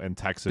scenario, and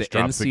Texas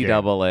drops the game. The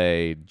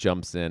NCAA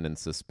jumps in and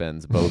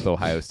suspends both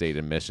Ohio State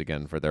and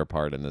Michigan for their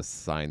part in this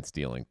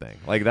sign-stealing thing.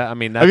 Like that. I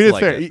mean, that's it's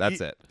like fair. it.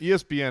 That's it.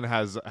 ESPN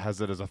has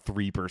it as a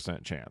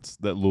 3% chance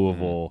that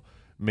Louisville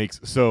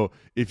makes. So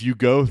if you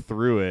go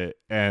through it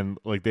and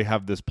like they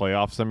have this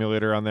playoff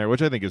simulator on there,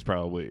 which I think is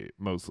probably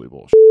mostly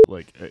bullshit.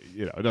 Like,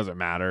 it doesn't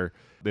matter.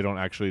 They don't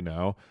actually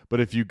know.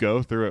 But if you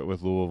go through it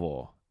with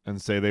Louisville and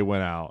say they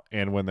went out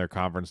and win their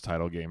conference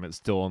title game, it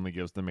still only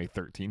gives them a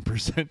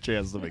 13%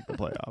 chance to make the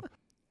playoff.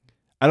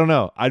 I don't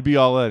know. I'd be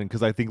all in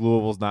because I think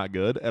Louisville's not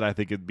good, and I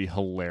think it'd be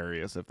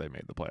hilarious if they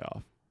made the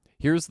playoff.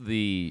 Here's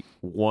the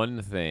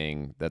one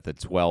thing that the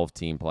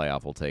 12-team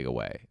playoff will take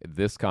away.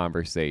 This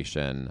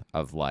conversation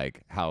of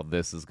like how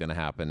this is going to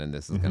happen and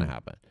this is going to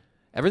happen.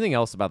 Everything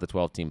else about the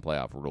 12-team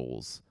playoff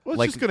rules.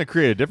 Well, it's just going to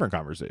create a different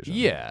conversation.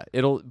 Yeah,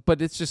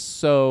 but it's just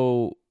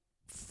so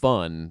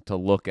fun to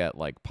look at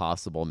like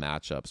possible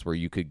matchups where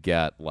you could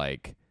get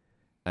like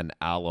an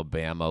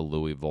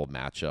Alabama-Louisville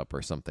matchup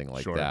or something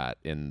like that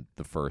in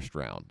the first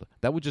round.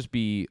 That would just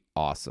be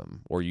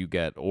awesome. Or you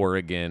get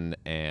Oregon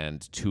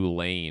and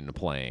Tulane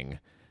playing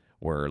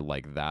where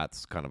like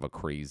that's kind of a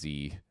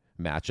crazy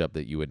matchup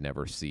that you would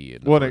never see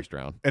in the first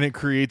round. And it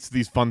creates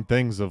these fun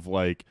things of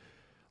like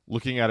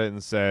looking at it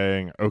and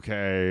saying,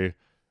 okay,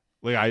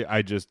 like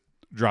I just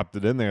dropped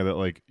it in there that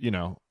like,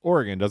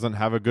 Oregon doesn't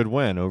have a good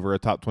win over a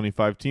top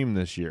 25 team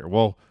this year.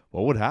 Well,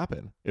 what would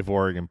happen if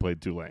Oregon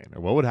played Tulane?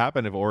 Or what would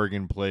happen if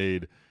Oregon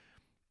played,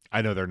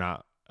 I know they're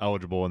not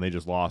eligible and they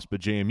just lost,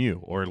 but JMU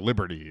or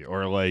Liberty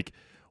or like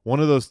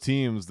one of those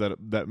teams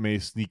that may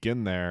sneak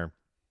in there.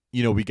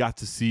 We got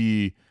to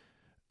see,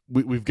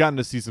 we've gotten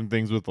to see some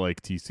things with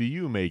like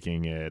TCU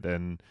making it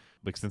and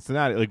like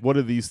Cincinnati. Like what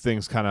are these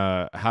things kind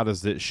of, how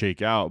does it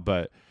shake out?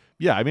 But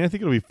yeah, I mean, I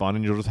think it'll be fun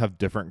and you'll just have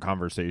different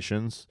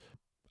conversations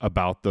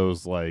about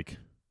those like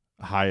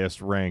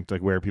highest ranked,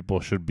 like where people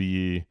should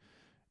be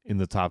in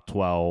the top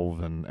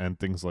 12 and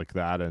things like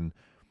that. And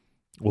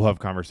we'll have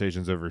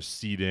conversations over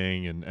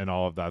seeding and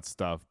all of that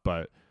stuff.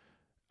 But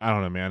I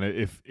don't know, man,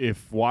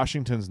 if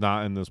Washington's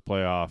not in this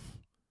playoff,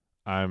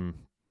 I'm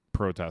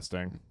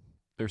protesting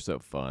They're so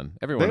fun.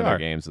 Every one of their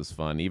games is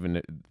fun.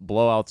 Even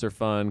blowouts are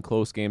fun.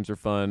 Close games are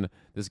fun.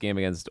 This game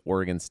against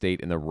Oregon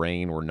State in the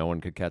rain where no one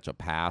could catch a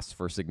pass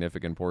for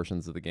significant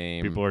portions of the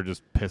game. People are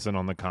just pissing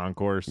on the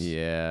concourse.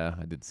 Yeah,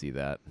 I did see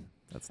that.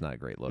 That's not a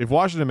great look. If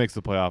Washington makes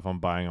the playoff, I'm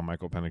buying a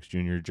Michael Penix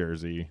Jr.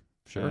 jersey.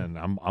 Sure. And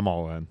I'm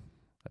all in.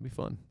 That'd be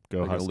fun. Go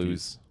They're Huskies. gonna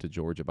lose to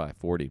Georgia by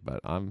 40,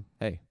 but fun.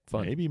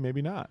 Maybe,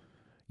 maybe not.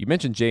 You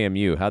mentioned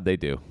JMU. How'd they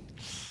do?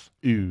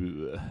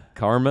 Ew.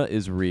 Karma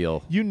is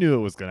real. You knew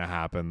it was going to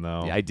happen,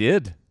 though. Yeah, I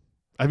did.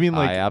 I mean,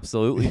 like, I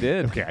absolutely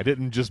did. Okay, I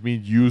didn't just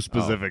mean you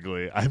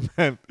specifically. I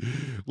meant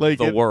like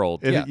the world.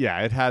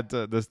 It had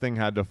to. This thing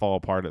had to fall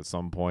apart at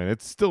some point.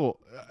 It's still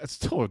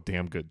a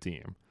damn good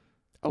team.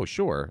 Oh,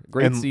 sure.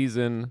 Great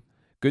season.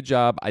 Good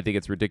job. I think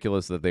it's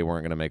ridiculous that they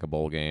weren't going to make a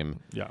bowl game.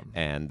 Yeah.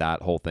 And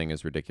that whole thing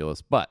is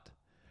ridiculous. But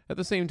at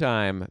the same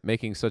time,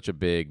 making such a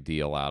big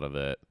deal out of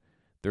it,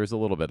 there's a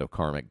little bit of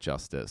karmic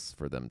justice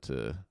for them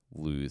to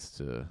lose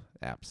to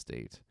App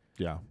State.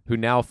 Yeah. Who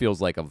now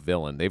feels like a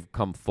villain. They've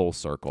come full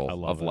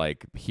circle of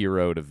like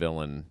hero to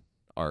villain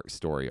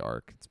story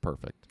arc. It's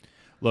perfect.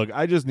 Look,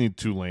 I just need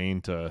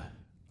Tulane to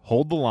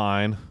hold the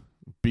line,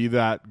 be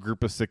that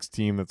group of 6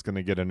 team that's going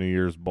to get a New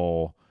Year's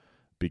Bowl,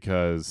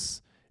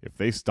 because if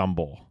they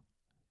stumble,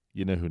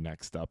 you know who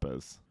next up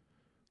is.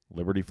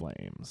 Liberty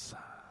Flames.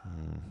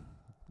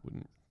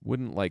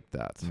 Wouldn't like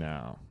that.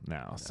 No.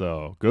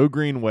 So go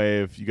Green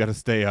Wave. You got to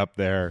stay up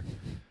there.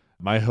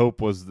 My hope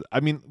was,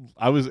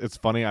 it's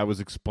funny. I was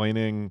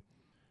explaining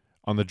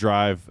on the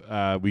drive.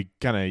 We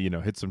kind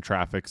of, hit some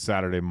traffic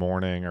Saturday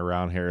morning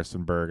around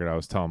Harrisonburg, and I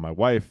was telling my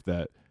wife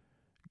that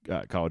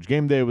College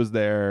Game Day was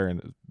there and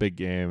it was a big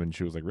game, and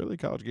she was like, "Really,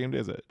 College Game Day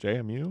is at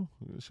JMU?"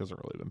 She hasn't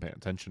really been paying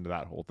attention to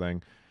that whole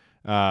thing.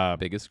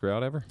 Biggest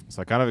crowd ever.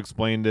 So I kind of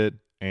explained it,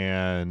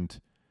 and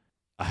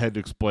I had to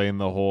explain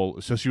the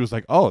whole. So she was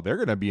like, "Oh, they're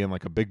going to be in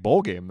like a big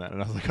bowl game then,"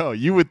 and I was like, "Oh,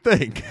 you would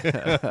think."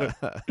 I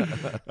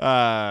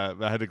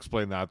had to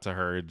explain that to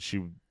her, and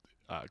she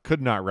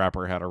could not wrap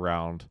her head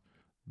around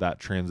that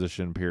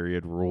transition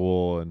period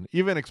rule, and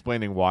even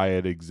explaining why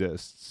it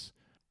exists.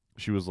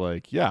 She was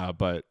like, "Yeah,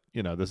 but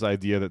this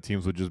idea that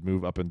teams would just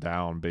move up and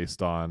down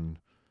based on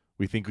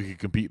we think we could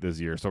compete this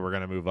year, so we're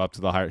going to move up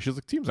to the higher." She's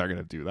like, "Teams aren't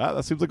going to do that.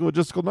 That seems like a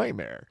logistical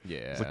nightmare." Yeah,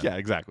 it's like, yeah,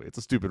 exactly. It's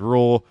a stupid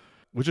rule.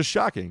 Which is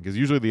shocking because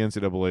usually the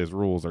NCAA's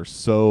rules are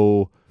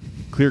so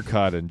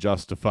clear-cut and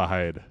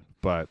justified,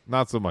 but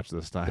not so much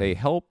this time. They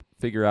help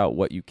figure out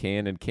what you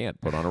can and can't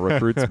put on a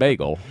recruit's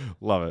bagel.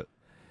 Love it.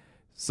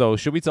 So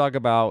should we talk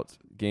about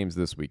games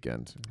this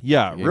weekend?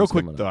 Yeah, real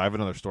quick, though, I have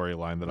another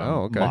storyline that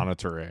I'm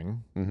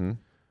monitoring. Mm-hmm.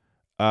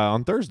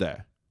 On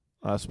Thursday,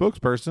 a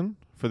spokesperson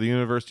for the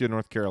University of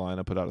North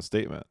Carolina put out a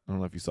statement. I don't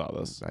know if you saw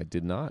this. I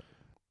did not.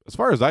 As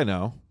far as I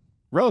know,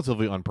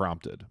 relatively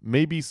unprompted.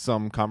 Maybe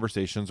some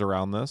conversations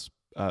around this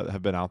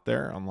have been out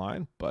there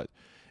online, but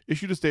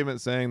issued a statement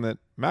saying that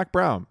Mack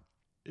Brown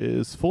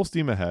is full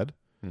steam ahead,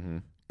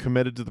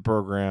 committed to the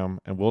program,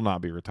 and will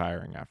not be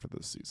retiring after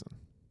this season.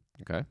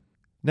 Okay.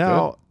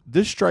 Now,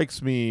 this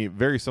strikes me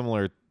very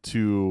similar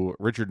to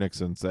Richard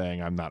Nixon saying,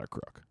 "I'm not a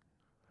crook."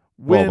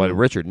 But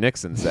Richard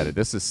Nixon said it.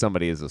 This is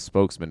somebody as a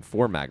spokesman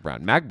for Mack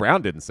Brown. Mack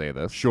Brown didn't say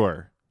this.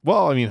 Sure.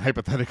 Well, I mean,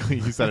 hypothetically,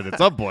 he said it at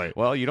some point.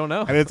 Well, you don't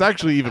know. And it's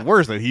actually even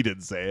worse that he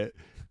didn't say it.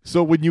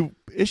 So when you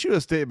issue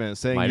a statement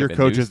saying your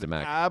coach is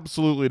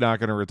absolutely not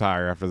going to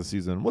retire after the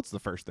season, what's the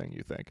first thing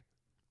you think?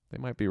 They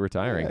might be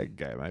retiring. That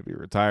guy might be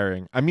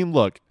retiring. I mean,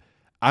 look,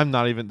 I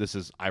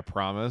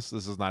promise,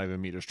 this is not even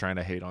me just trying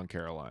to hate on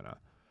Carolina.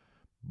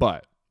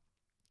 But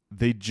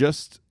they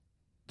just,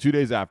 2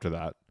 days after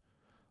that,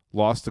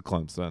 lost to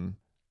Clemson.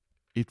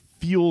 It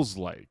feels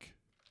like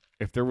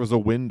if there was a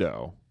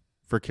window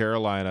for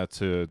Carolina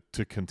to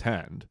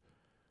contend,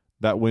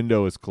 that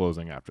window is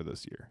closing after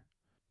this year.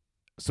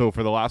 So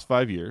for the last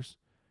 5 years,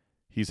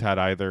 he's had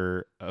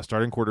either a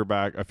starting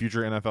quarterback, a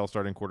future NFL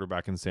starting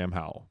quarterback in Sam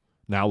Howell.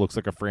 Now looks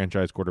like a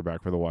franchise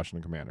quarterback for the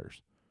Washington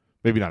Commanders.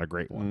 Maybe not a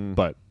great one,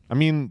 but I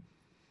mean,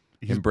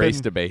 he's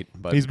debate,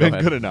 but he's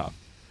been good enough.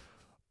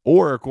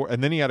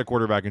 And then he had a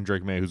quarterback in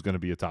Drake May who's going to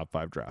be a top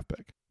 5 draft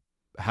pick.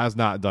 Has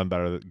not gone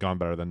better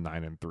than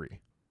 9-3.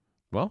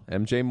 Well,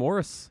 MJ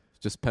Morris,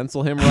 just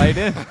pencil him right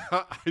in.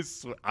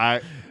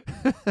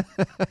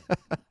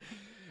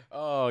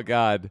 Oh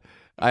God,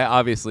 I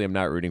obviously am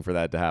not rooting for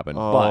that to happen.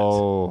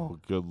 Oh,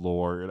 good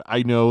Lord!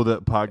 I know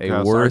that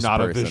podcasts are not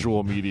a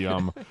visual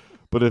medium,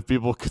 but if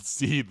people could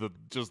see the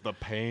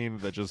pain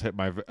that just hit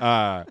my,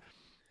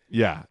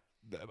 yeah.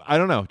 I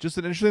don't know. Just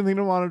an interesting thing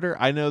to monitor.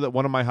 I know that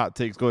one of my hot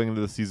takes going into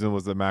the season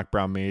was that Mack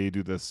Brown may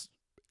do this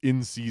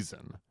in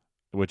season,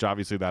 which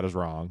obviously that is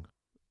wrong.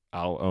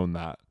 I'll own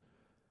that.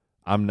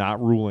 I'm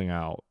not ruling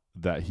out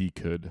that he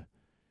could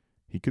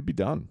be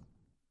done.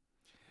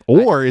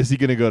 Or is he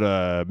going to go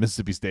to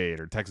Mississippi State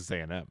or Texas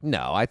A&M?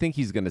 No, I think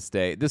he's going to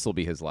stay. This will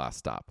be his last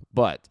stop.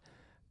 But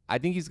I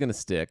think he's going to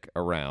stick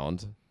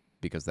around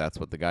because that's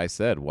what the guy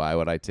said. Why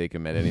would I take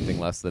him at anything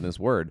less than his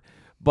word?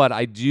 But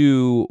I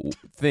do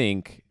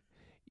think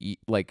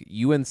like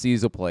UNC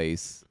is a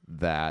place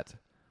that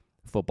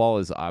Football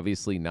is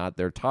obviously not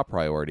their top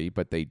priority,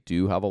 but they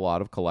do have a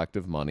lot of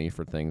collective money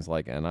for things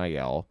like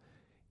NIL.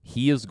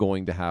 He is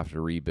going to have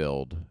to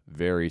rebuild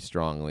very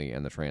strongly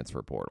in the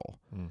transfer portal.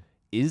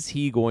 Is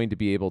he going to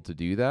be able to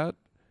do that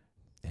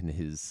in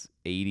his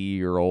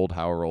 80-year-old,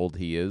 however old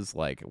he is?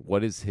 Like,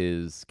 what is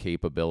his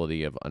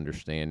capability of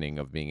understanding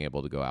of being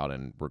able to go out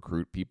and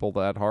recruit people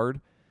that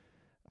hard?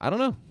 I don't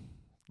know.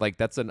 Like,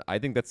 I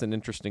think that's an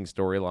interesting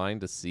storyline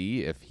to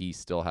see if he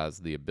still has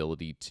the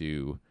ability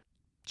to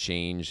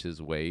change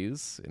his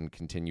ways and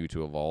continue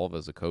to evolve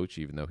as a coach,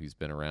 even though he's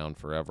been around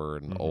forever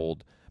and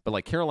old. But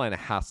like, Carolina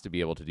has to be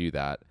able to do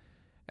that.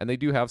 And they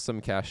do have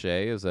some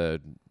cachet as a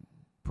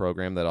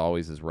program that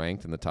always is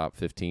ranked in the top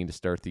 15 to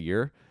start the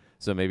year.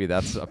 So maybe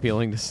that's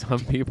appealing to some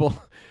people.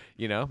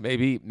 You know,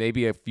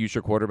 maybe a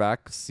future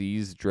quarterback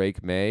sees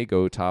Drake May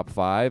go top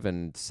 5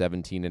 and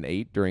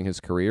 17-8 during his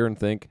career and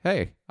think,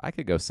 hey, I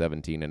could go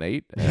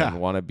 17-8 and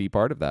want to be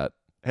part of that.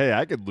 Hey,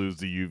 I could lose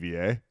to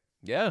UVA.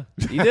 Yeah,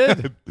 he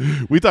did.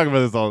 We talk about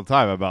this all the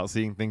time about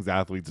seeing things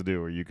athletes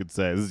do where you could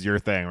say, this is your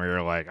thing, where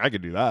you're like, I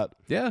could do that.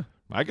 Yeah.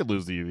 I could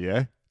lose to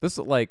UVA. This is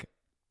like,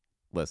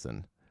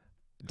 listen,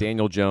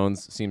 Daniel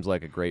Jones seems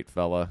like a great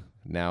fella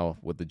now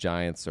with the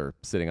Giants, or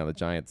sitting on the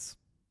Giants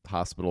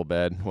hospital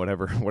bed,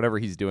 whatever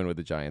he's doing with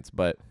the Giants.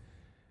 But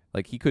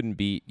like, he couldn't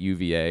beat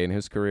UVA in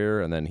his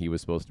career, and then he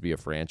was supposed to be a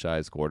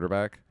franchise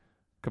quarterback.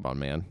 Come on,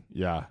 man.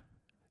 Yeah.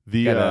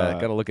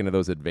 Gotta look into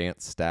those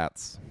advanced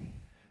stats.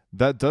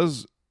 That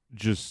does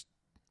just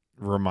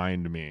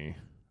remind me,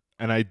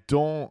 and I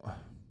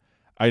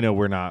know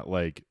we're not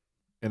like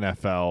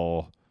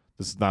NFL,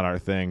 this is not our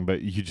thing,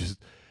 but you just,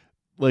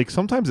 like,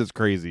 sometimes it's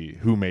crazy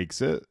who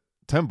makes it.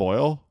 Tim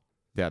Boyle.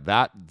 Yeah,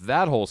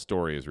 that whole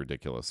story is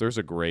ridiculous. There's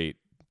a great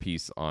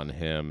piece on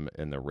him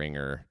in the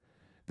Ringer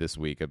this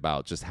week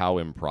about just how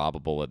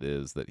improbable it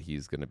is that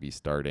he's going to be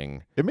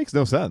starting. It makes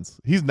no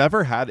sense. He's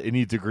never had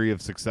any degree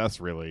of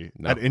success really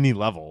at any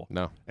level.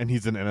 No. And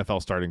he's an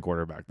NFL starting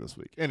quarterback this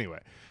week. Anyway,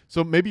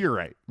 so maybe you're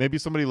right. Maybe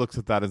somebody looks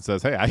at that and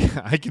says, hey,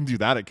 I can do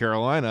that at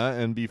Carolina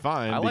and be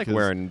fine. I like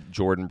wearing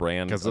Jordan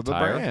Brand because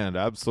attire. Of the brand.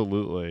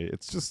 Absolutely.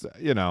 It's just,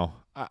 you know,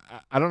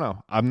 I don't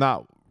know. I'm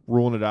not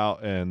ruling it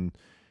out. And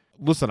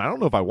listen, I don't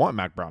know if I want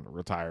Mack Brown to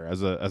retire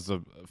as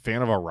a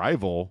fan of a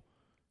rival.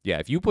 Yeah,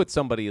 if you put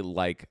somebody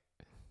like,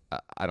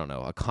 I don't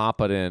know, a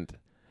competent,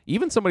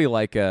 even somebody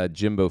like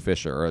Jimbo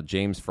Fisher or a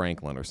James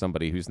Franklin or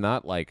somebody who's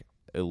not like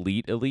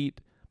elite,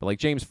 but like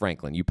James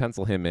Franklin, you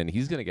pencil him in,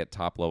 he's going to get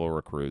top-level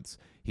recruits.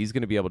 He's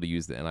going to be able to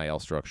use the NIL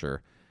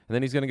structure. And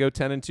then he's going to go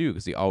 10-2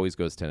 because he always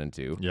goes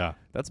 10-2. Yeah.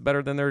 That's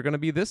better than they're going to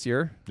be this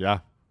year. Yeah.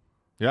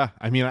 Yeah.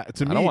 I mean, I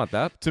don't want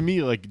that. To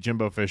me, like,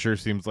 Jimbo Fisher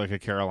seems like a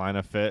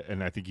Carolina fit,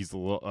 and I think he's a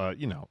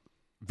little,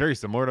 very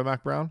similar to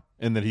Mack Brown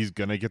in that he's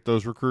going to get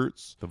those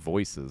recruits. The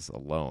voices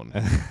alone.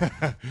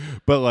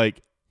 But,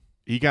 like,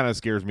 he kind of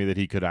scares me that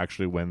he could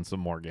actually win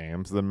some more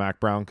games than Mack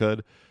Brown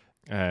could.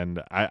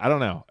 And I don't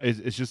know.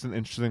 It's just an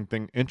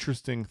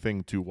interesting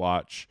thing to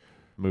watch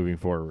moving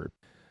forward.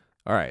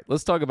 All right,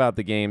 let's talk about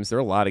the games. There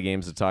are a lot of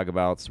games to talk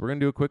about, so we're going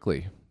to do it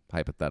quickly,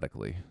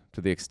 hypothetically, to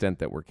the extent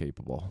that we're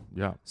capable.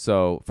 Yeah.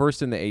 So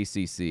first in the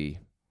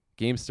ACC,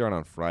 games start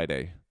on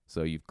Friday.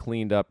 So you've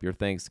cleaned up your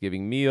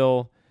Thanksgiving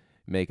meal,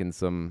 making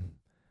some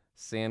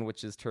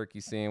sandwiches,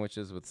 turkey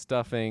sandwiches with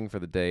stuffing for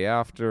the day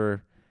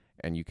after,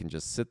 and you can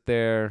just sit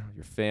there.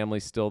 Your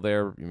family's still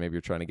there. Maybe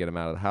you're trying to get them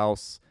out of the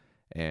house,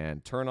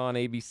 and turn on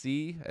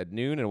ABC at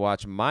noon and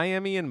watch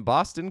Miami and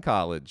Boston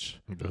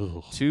College.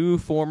 Ugh. Two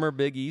former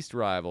Big East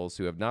rivals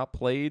who have not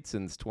played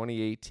since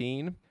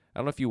 2018. I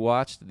don't know if you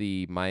watched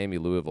the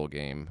Miami-Louisville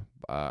game.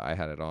 I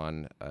had it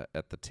on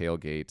at the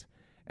tailgate,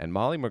 and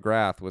Molly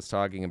McGrath was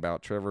talking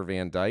about Trevor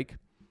Van Dyke.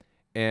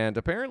 And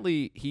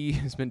apparently he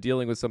has been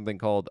dealing with something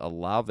called a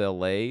Lavelle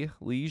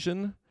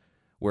lesion,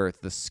 where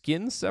the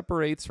skin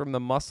separates from the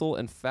muscle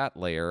and fat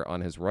layer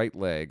on his right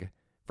leg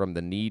from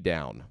the knee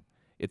down.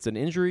 It's an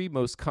injury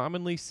most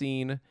commonly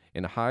seen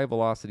in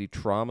high-velocity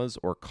traumas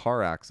or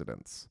car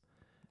accidents.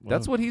 Whoa.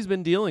 That's what he's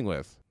been dealing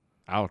with.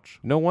 Ouch.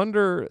 No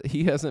wonder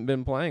he hasn't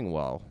been playing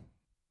well.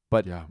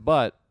 But Yeah.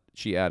 But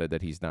she added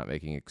that he's not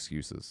making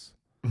excuses.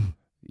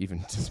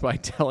 Even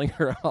despite telling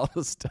her all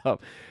this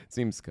stuff. It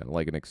seems kind of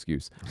like an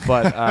excuse.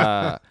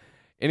 But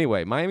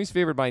anyway, Miami's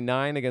favored by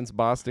 9 against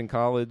Boston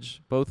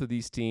College. Both of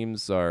these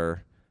teams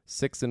are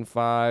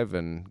 6-5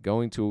 and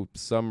going to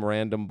some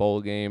random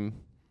bowl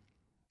game.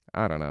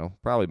 I don't know.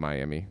 Probably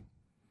Miami.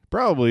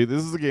 Probably.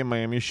 This is a game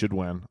Miami should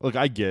win. Look,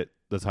 I get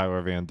the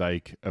Tyler Van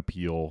Dyke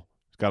appeal.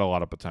 He's got a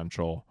lot of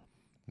potential.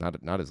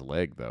 Not his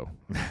leg, though.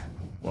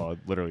 Well, it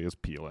literally is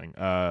peeling.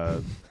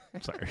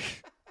 Sorry.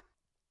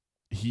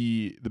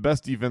 The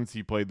best defense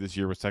he played this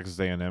year was Texas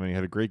A&M, and he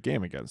had a great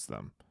game against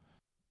them.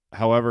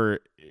 However,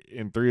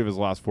 in 3 of his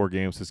last 4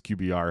 games, his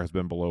QBR has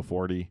been below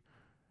 40.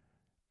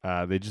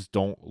 They just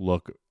don't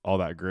look all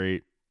that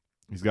great.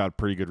 He's got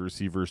pretty good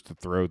receivers to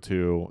throw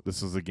to.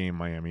 This is a game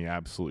Miami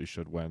absolutely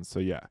should win. So,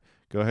 yeah,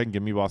 go ahead and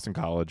give me Boston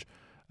College.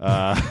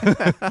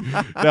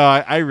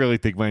 No, I really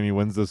think Miami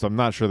wins this. I'm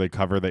not sure they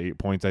cover the 8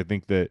 points. I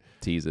think that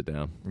Tease it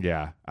down.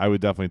 Yeah, I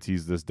would definitely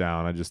tease this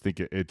down. I just think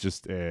it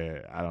just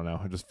I don't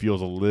know. It just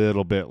feels a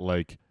little bit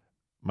like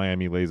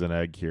Miami lays an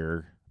egg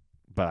here,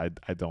 but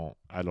I don't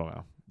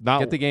know.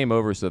 Get the game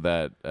over so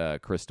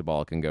that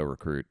Cristobal can go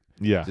recruit.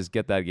 Yeah. Just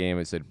get that game.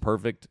 I said,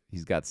 perfect.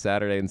 He's got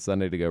Saturday and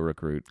Sunday to go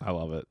recruit. I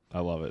love it.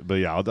 But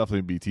yeah, I'll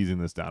definitely be teasing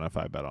this down if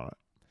I bet on it.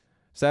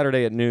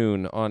 Saturday at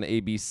noon on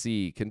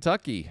ABC,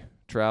 Kentucky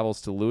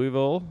travels to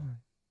Louisville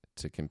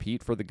to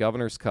compete for the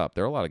Governor's Cup.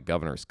 There are a lot of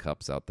Governor's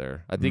Cups out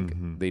there. I think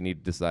they need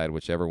to decide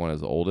whichever one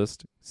is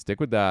oldest. Stick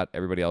with that.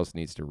 Everybody else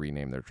needs to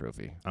rename their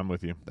trophy. I'm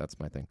with you. That's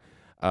my thing.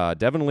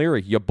 Devin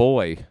Leary, ya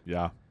boy.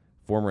 Yeah.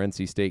 Former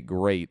NC State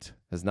great,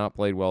 has not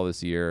played well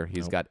this year.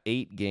 He's got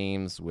 8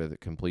 games with a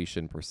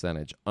completion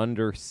percentage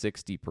under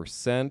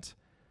 60%.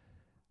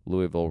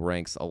 Louisville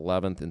ranks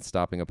 11th in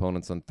stopping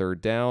opponents on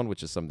third down,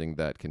 which is something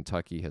that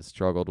Kentucky has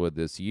struggled with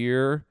this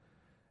year.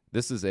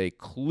 This is a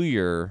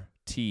clear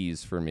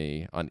tease for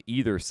me on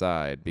either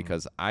side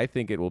because I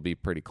think it will be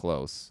pretty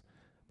close.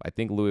 I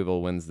think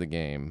Louisville wins the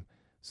game.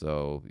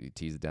 So you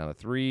tease it down to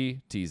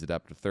 3, tease it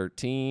up to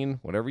 13,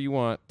 whatever you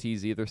want.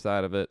 Tease either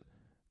side of it.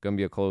 Going to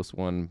be a close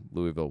one.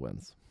 Louisville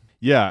wins.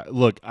 Yeah,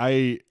 look,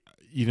 you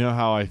know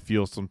how I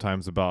feel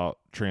sometimes about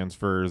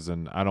transfers,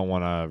 and I don't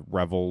want to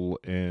revel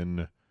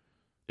in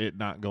it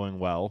not going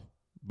well,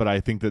 but I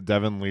think that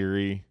Devin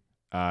Leary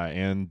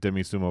and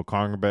Demisumo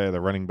Kongbe,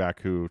 the running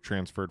back who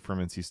transferred from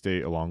NC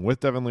State along with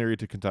Devin Leary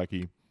to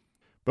Kentucky,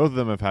 both of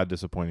them have had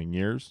disappointing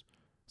years.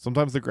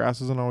 Sometimes the grass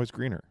isn't always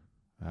greener.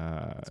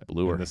 It's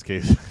bluer. In this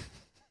case.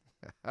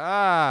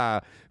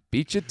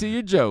 Beat you to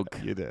your joke.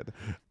 You did.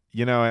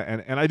 You know,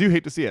 and I do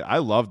hate to see it. I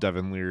love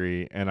Devin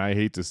Leary, and I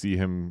hate to see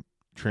him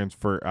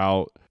transfer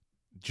out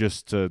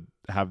just to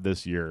have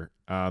this year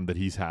that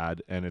he's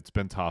had, and it's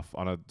been tough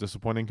on a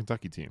disappointing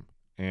Kentucky team.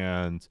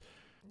 And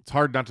it's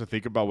hard not to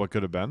think about what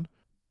could have been,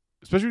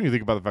 especially when you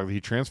think about the fact that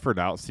he transferred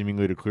out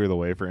seemingly to clear the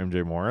way for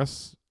MJ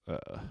Morris.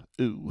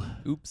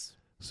 Oops.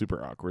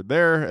 Super awkward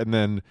there. And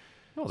then...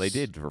 Well, they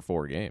did for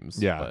 4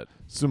 games. Yeah. But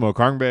Sumo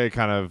Kongbe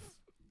kind of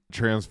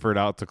transferred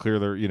out to clear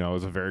the, it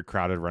was a very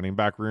crowded running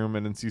back room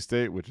in NC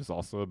State, which is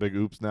also a big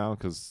oops now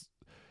because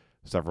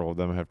several of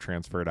them have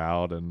transferred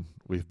out and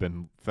we've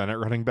been thin at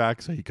running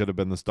back, so he could have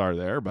been the star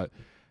there. But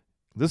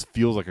this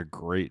feels like a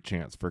great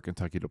chance for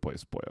Kentucky to play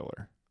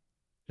spoiler.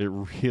 It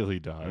really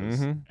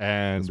does.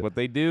 And that's what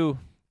they do.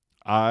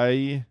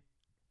 I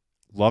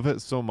love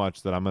it so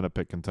much that I'm going to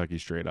pick Kentucky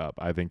straight up.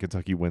 I think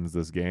Kentucky wins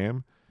this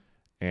game,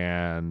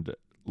 and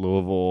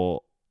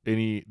Louisville,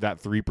 that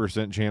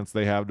 3% chance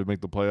they have to make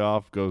the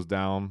playoff goes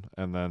down,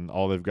 and then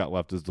all they've got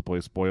left is to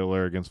play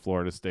spoiler against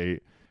Florida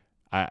State.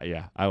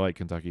 I like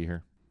Kentucky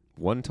here.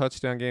 1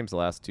 touchdown games the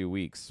last 2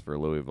 weeks for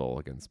Louisville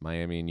against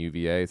Miami and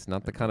UVA. It's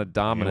not the kind of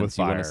dominance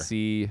you want to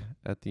see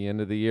at the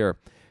end of the year.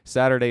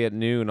 Saturday at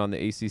noon on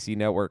the ACC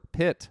Network,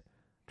 Pitt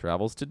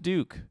travels to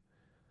Duke.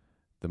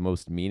 The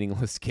most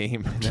meaningless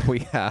game that we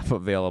have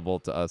available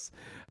to us.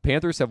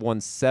 Panthers have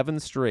won 7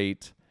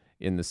 straight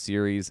in the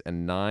series,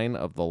 and 9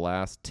 of the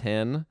last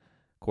 10.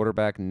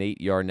 Quarterback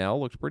Nate Yarnell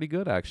looked pretty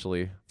good,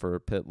 actually, for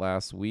Pitt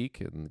last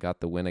week and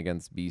got the win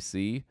against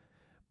BC.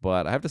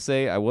 But I have to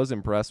say, I was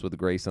impressed with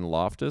Grayson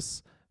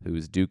Loftus,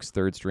 who's Duke's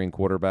third-string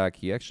quarterback.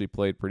 He actually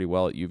played pretty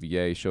well at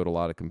UVA, showed a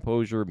lot of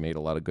composure, made a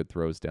lot of good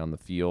throws down the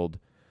field.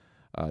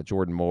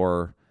 Jordan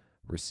Moore,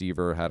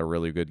 receiver, had a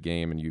really good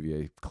game, and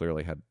UVA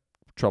clearly had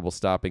trouble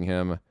stopping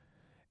him.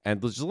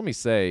 And just let me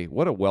say,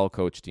 what a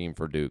well-coached team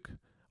for Duke.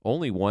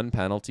 Only 1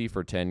 penalty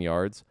for 10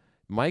 yards.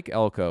 Mike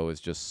Elko is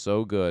just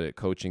so good at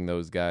coaching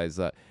those guys.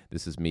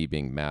 This is me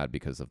being mad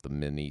because of the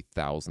many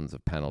thousands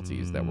of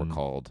penalties that were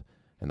called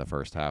in the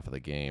first half of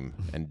the game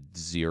and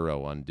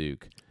 0 on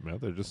Duke. Well,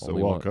 they're just so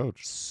well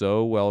coached.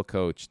 So well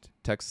coached.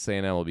 Texas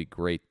A&M will be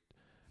great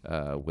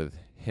with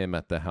him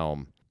at the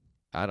helm.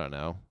 I don't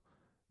know.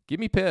 Give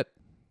me Pitt.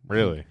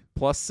 Really?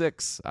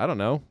 +6. I don't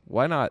know.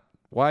 Why not?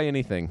 Why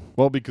anything?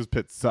 Well, because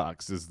Pitt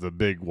sucks is the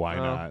big why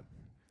not.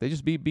 They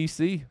just beat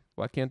BC.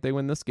 Why can't they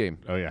win this game?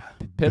 Oh, yeah.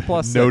 Pitt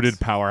 +6. Noted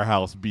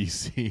powerhouse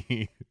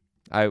BC.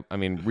 I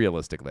mean,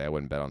 realistically, I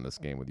wouldn't bet on this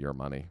game with your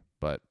money.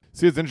 But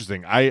see, it's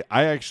interesting. I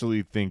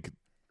actually think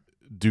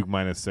Duke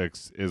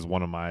 -6 is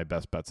one of my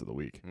best bets of the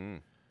week.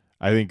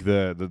 I think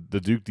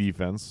the Duke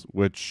defense,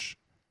 which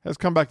has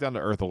come back down to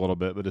earth a little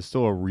bit, but is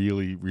still a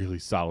really, really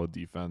solid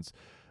defense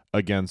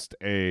against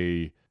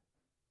an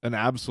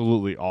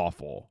absolutely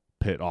awful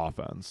Pitt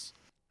offense.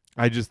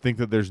 I just think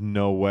that there's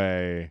no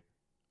way.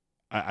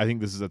 I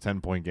think this is a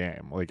 10-point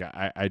game. Like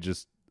I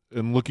just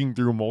am looking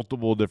through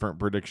multiple different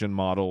prediction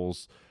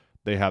models.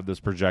 They have this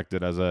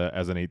projected as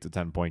an 8 to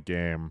 10 point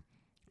game,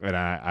 and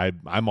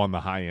I'm on the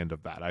high end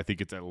of that. I think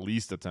it's at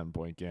least a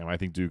 10-point game. I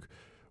think Duke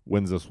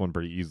wins this one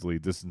pretty easily.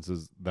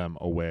 Distances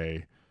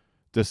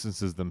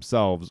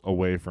themselves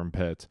away from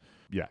Pitt.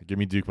 Yeah, give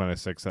me Duke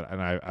 -6,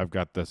 and I've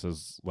got this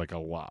as like a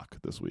lock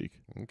this week.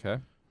 Okay,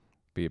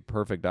 be a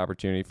perfect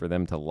opportunity for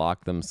them to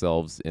lock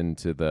themselves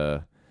into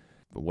the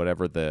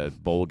whatever the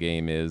bowl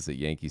game is at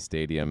Yankee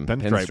Stadium,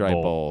 Pinstripe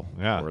Bowl.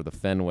 Yeah. or the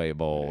Fenway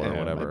Bowl or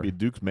whatever. It might be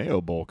Duke's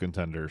Mayo Bowl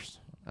contenders.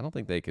 I don't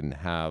think they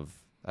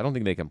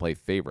can play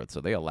favorites.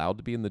 Are they allowed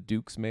to be in the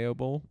Duke's Mayo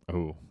Bowl?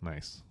 Oh,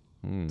 nice.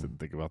 Didn't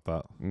think about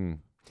that.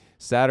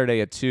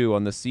 Saturday at 2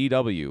 on the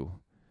CW.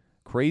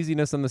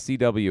 Craziness on the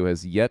CW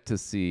has yet to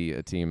see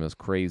a team as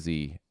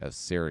crazy as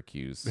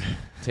Syracuse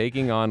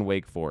taking on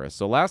Wake Forest.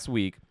 So last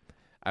week,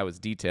 I was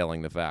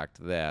detailing the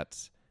fact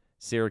that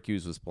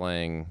Syracuse was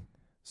playing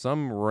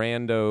some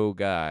rando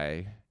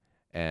guy,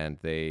 and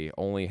they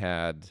only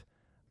had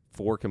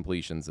 4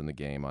 completions in the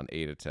game on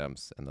 8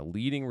 attempts, and the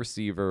leading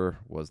receiver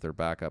was their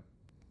backup,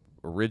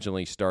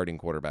 originally starting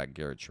quarterback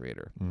Garrett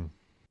Schrader.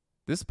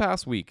 This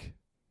past week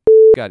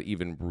got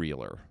even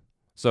realer.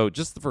 So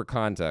just for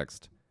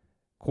context,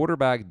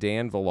 quarterback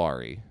Dan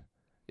Villari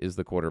is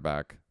the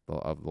quarterback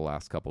of the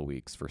last couple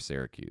weeks for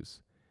Syracuse.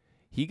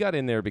 He got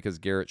in there because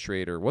Garrett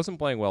Schrader wasn't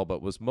playing well,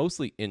 but was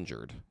mostly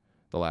injured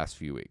the last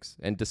few weeks.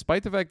 And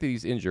despite the fact that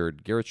he's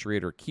injured, Garrett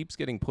Schrader keeps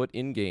getting put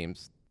in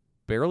games,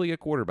 barely a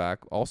quarterback,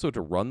 also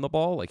to run the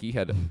ball. Like he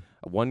had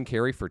 1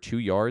 carry for 2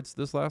 yards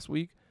this last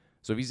week.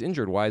 So if he's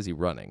injured, why is he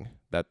running?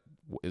 That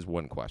is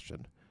one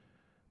question.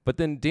 But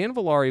then Dan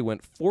Villari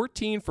went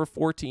 14 for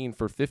 14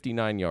 for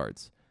 59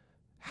 yards.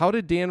 How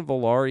did Dan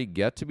Villari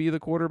get to be the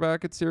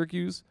quarterback at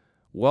Syracuse?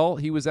 Well,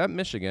 he was at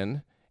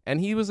Michigan, and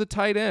he was a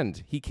tight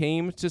end. He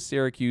came to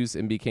Syracuse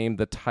and became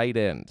the tight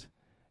end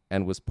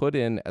and was put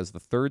in as the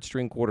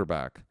 3rd-string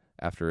quarterback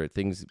after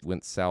things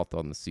went south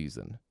on the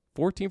season.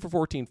 14 for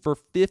 14 for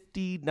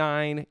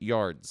 59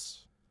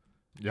 yards.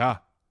 Yeah.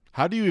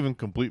 How do you even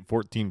complete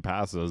 14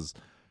 passes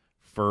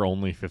for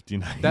only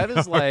 59 That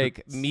yards? is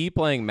like me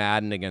playing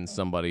Madden against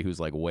somebody who's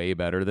like way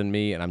better than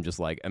me, and I'm just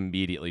like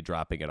immediately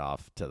dropping it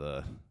off to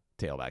the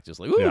tailback, just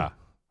like, ooh. Yeah.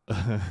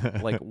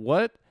 Like,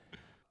 what?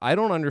 I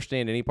don't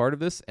understand any part of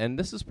this, and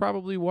this is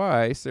probably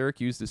why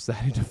Syracuse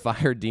decided to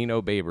fire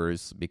Dino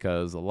Babers,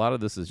 because a lot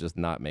of this is just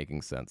not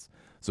making sense.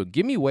 So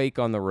give me Wake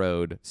on the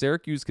road.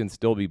 Syracuse can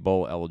still be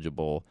bowl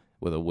eligible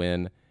with a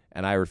win,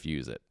 and I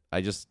refuse it. I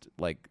just,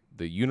 like,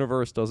 the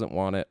universe doesn't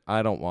want it.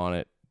 I don't want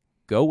it.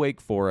 Go Wake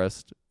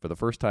Forest. For the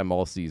first time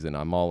all season,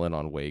 I'm all in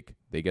on Wake.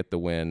 They get the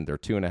win. They're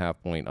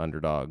 2.5-point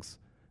underdogs.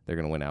 They're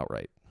going to win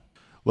outright.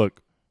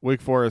 Look,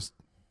 Wake Forest,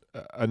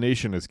 a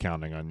nation is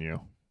counting on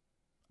you.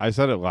 I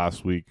said it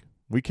last week.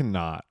 We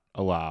cannot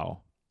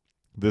allow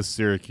this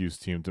Syracuse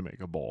team to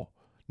make a bowl.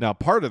 Now,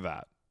 part of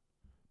that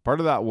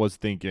was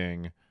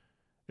thinking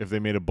if they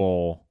made a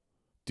bowl,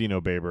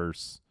 Dino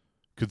Babers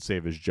could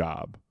save his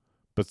job.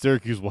 But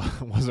Syracuse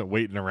wasn't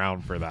waiting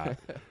around for that.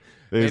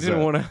 They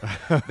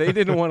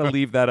didn't want to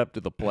leave that up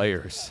to the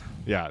players.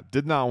 Yeah,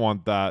 did not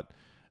want that.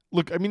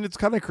 Look, I mean, it's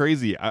kind of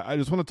crazy. I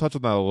just want to touch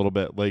on that a little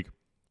bit. Like,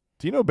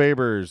 Dino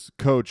Babers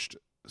coached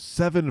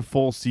 7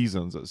 full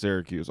seasons at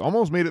Syracuse.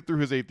 Almost made it through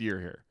his 8th year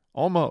here.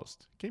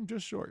 Almost. Came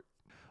just short.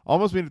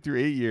 Almost made it through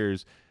 8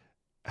 years,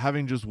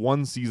 having just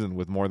 1 season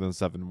with more than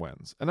 7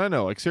 wins. And I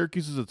know, like,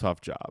 Syracuse is a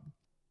tough job.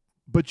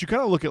 But you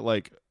kind of look at,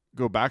 like,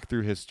 go back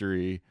through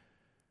history.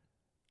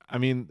 I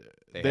mean,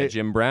 they had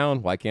Jim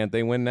Brown. Why can't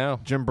they win now?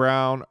 Jim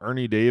Brown,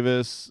 Ernie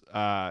Davis.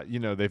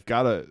 They've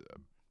got a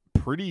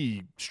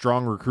pretty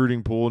strong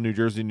recruiting pool in New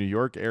Jersey, New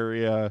York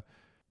area.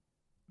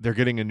 They're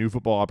getting a new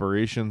football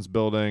operations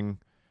building.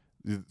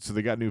 So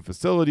they got new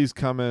facilities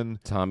coming.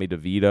 Tommy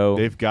DeVito.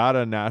 They've got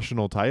a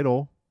national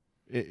title.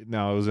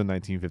 Now, it was in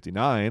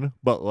 1959,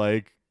 but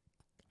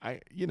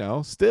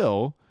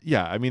still,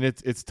 yeah, I mean,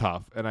 it's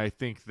tough. And I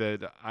think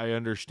that I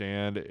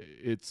understand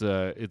it's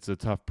a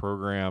tough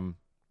program.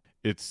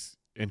 It's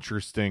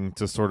interesting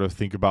to sort of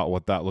think about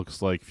what that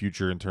looks like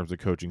future in terms of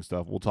coaching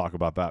stuff. We'll talk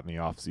about that in the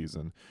off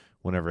season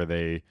whenever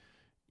they,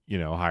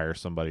 hire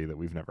somebody that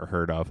we've never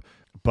heard of.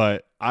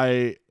 But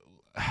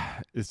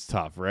it's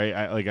tough, right?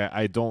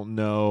 I don't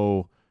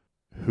know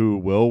who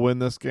will win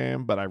this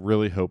game, but I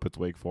really hope it's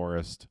Wake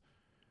Forest.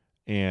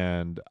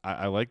 And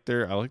I like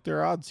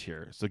their odds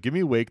here. So give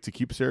me Wake to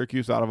keep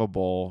Syracuse out of a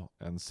bowl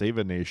and save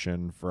a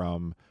nation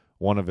from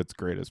one of its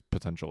greatest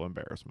potential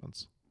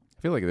embarrassments.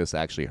 I feel like this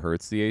actually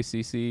hurts the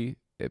ACC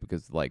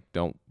because,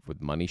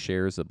 with money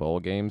shares at bowl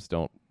games,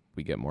 don't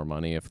we get more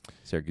money if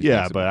Syracuse?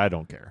 Yeah, but I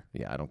don't care.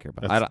 Yeah, I don't care.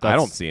 But I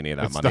don't see any of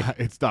that money.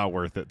 It's not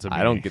worth it to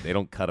me. They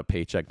don't cut a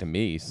paycheck to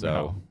me.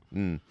 So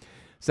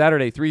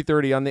Saturday,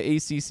 3:30 on the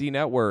ACC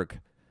network.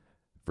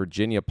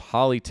 Virginia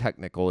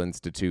Polytechnical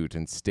Institute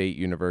and State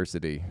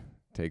University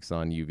takes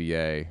on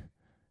UVA.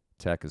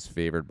 Tech is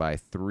favored by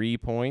 3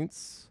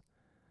 points.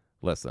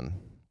 Listen,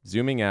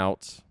 zooming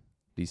out,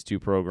 these two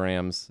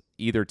programs,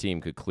 either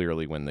team could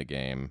clearly win the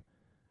game.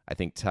 I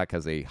think Tech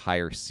has a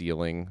higher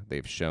ceiling.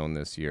 They've shown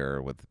this year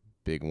with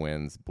big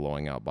wins,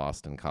 blowing out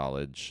Boston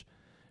College.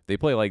 If they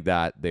play like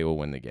that, they will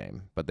win the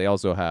game. But they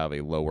also have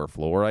a lower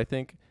floor, I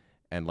think.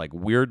 And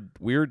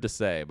weird to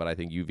say, but I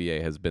think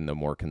UVA has been the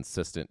more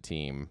consistent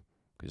team,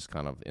 just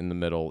kind of in the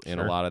middle in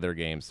a lot of their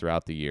games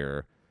throughout the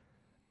year.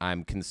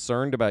 I'm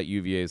concerned about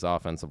UVA's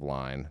offensive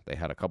line. They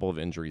had a couple of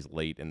injuries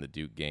late in the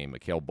Duke game.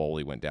 Mikhail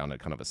Boley went down in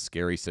kind of a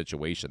scary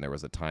situation. There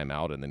was a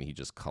timeout, and then he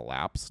just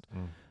collapsed.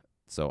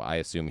 so I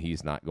assume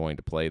he's not going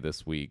to play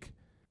this week.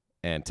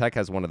 And Tech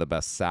has one of the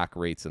best sack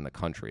rates in the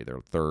country. They're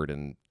third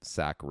in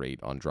sack rate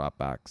on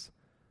dropbacks.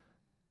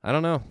 I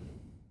don't know.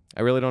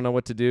 I really don't know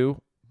what to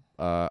do.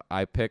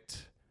 I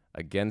picked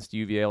against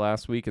UVA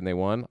last week, and they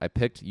won. I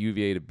picked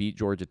UVA to beat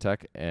Georgia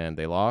Tech, and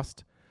they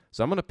lost.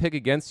 So I'm going to pick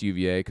against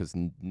UVA because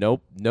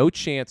no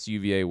chance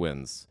UVA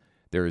wins.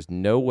 There is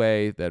no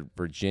way that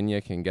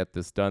Virginia can get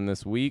this done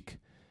this week.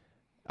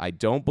 I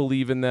don't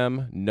believe in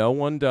them. No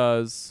one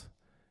does.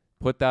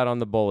 Put that on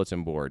the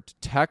bulletin board.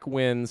 Tech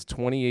wins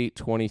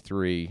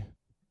 28-23.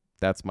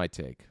 That's my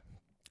take.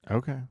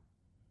 Okay.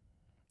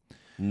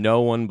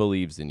 No one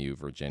believes in you,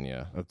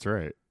 Virginia. That's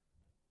right.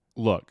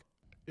 Look,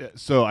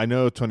 so I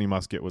know Tony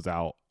Muskett was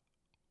out.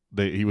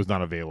 He was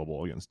not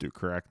available against Duke,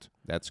 correct?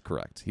 That's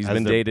correct. He's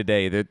been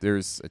day-to-day.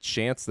 There's a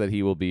chance that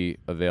he will be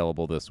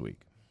available this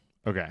week.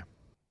 Okay.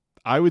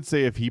 I would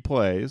say if he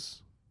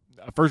plays,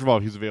 first of all,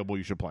 if he's available,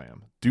 you should play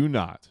him. Do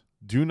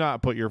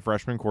not put your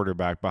freshman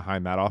quarterback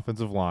behind that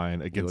offensive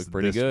line against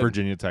this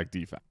Virginia Tech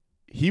defense.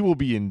 He will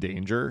be in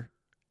danger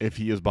if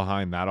he is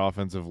behind that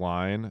offensive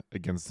line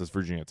against this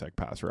Virginia Tech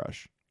pass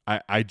rush.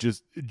 I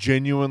just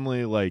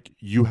genuinely, like,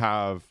 you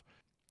have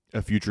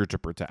a future to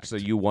protect. So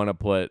you want to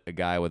put a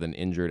guy with an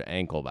injured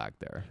ankle back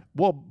there?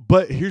 Well,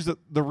 but here's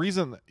the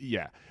reason.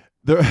 Yeah,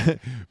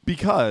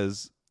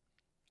 because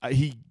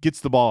he gets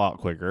the ball out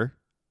quicker.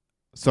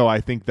 So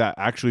I think that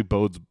actually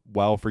bodes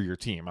well for your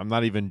team. I'm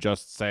not even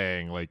just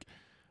saying, like,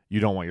 you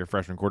don't want your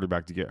freshman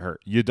quarterback to get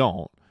hurt. You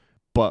don't.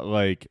 But,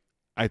 like,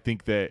 I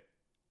think that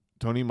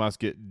Tony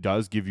Muskett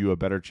does give you a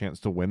better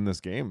chance to win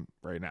this game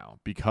right now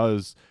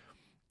because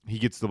he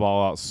gets the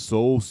ball out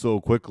so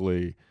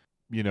quickly,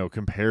 you know,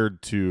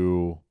 compared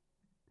to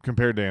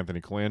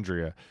Anthony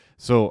Calandria.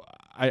 So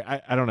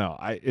I don't know.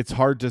 It's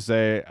hard to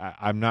say.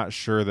 I'm not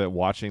sure that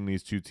watching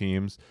these two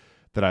teams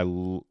that I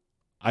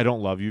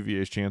don't love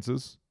UVA's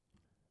chances.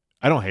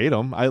 I don't hate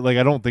them. I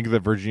don't think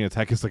that Virginia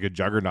Tech is like a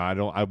juggernaut.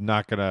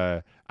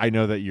 I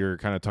know that you're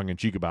kind of tongue in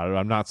cheek about it.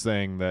 I'm not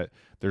saying that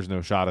there's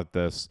no shot at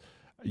this.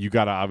 You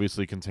got to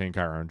obviously contain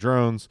Kyron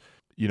Drones.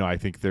 You know, I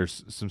think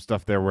there's some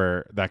stuff there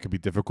where that could be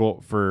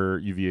difficult for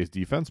UVA's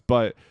defense,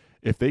 but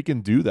if they can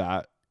do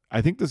that,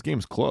 I think this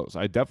game's close.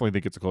 I definitely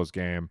think it's a close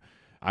game.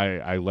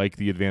 I like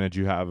the advantage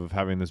you have of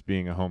having this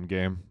being a home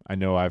game. I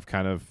know I've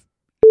kind of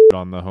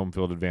on the home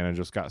field advantage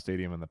of Scott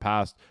Stadium in the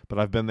past, but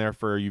I've been there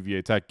for a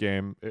UVA Tech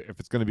game. If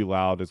it's going to be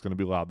loud, it's going to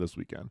be loud this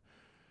weekend.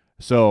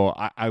 So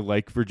I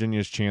like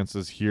Virginia's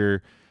chances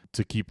here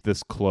to keep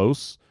this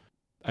close.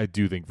 I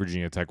do think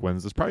Virginia Tech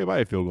wins this probably by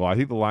a field goal. I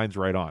think the line's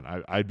right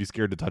on. I'd be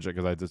scared to touch it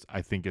because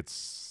I think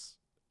it's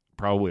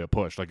probably a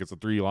push. Like it's a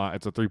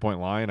 3-point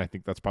line. I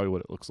think that's probably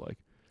what it looks like.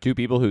 Two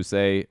people who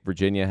say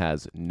Virginia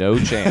has no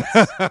chance.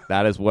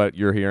 That is what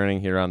you're hearing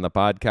here on the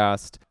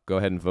podcast. Go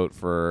ahead and vote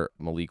for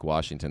Malik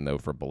Washington, though,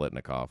 for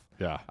Bolitnikoff.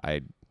 Yeah.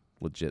 I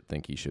legit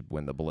think he should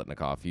win the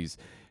Bolitnikoff.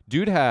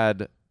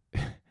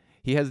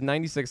 He has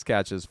 96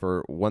 catches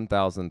for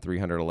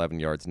 1,311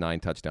 yards, 9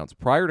 touchdowns.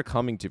 Prior to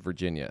coming to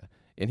Virginia,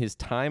 in his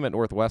time at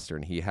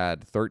Northwestern, he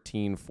had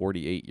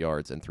 1,348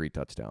 yards and 3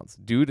 touchdowns.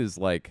 Dude is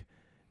like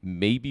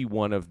maybe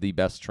one of the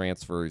best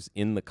transfers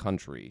in the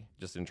country,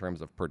 just in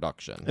terms of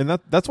production. And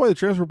that's why the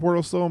transfer portal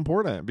is so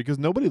important, because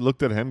nobody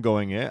looked at him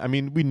going in. I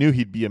mean, we knew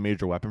he'd be a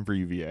major weapon for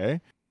UVA,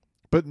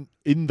 but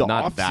in the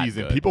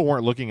offseason, people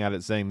weren't looking at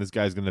it saying this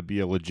guy's going to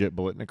be a legit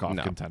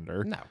Bolitnikoff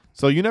contender. No.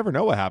 So you never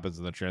know what happens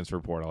in the transfer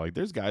portal. Like,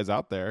 there's guys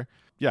out there.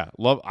 Yeah,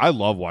 I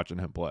love watching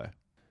him play.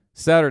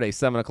 Saturday,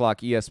 7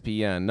 o'clock,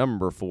 ESPN,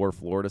 number 4,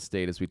 Florida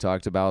State, as we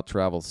talked about,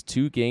 travels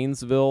to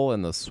Gainesville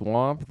in the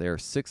Swamp. They're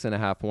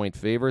 6.5-point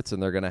favorites,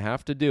 and they're going to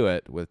have to do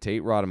it with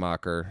Tate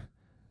Rodemacher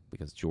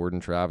because Jordan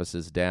Travis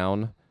is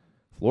down.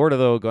 Florida,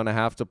 though, going to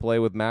have to play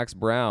with Max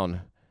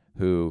Brown,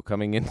 who,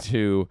 coming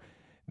into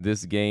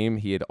this game,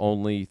 he had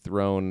only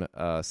thrown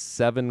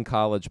 7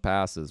 college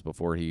passes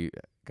before he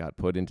got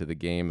put into the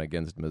game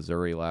against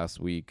Missouri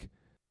last week.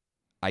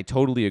 I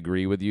totally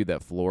agree with you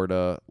that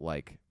Florida,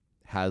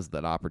 has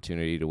that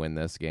opportunity to win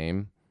this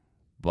game,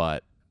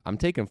 but I'm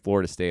taking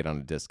Florida State on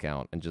a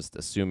discount and just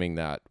assuming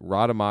that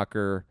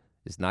Rodemacher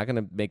is not going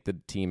to make the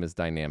team as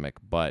dynamic,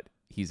 but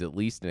he's at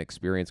least an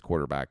experienced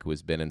quarterback who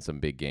has been in some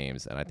big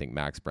games, and I think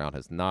Max Brown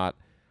has not.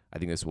 I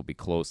think this will be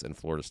close, and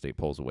Florida State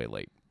pulls away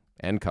late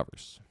and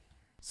covers.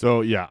 So,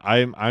 yeah,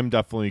 I'm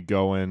definitely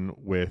going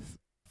with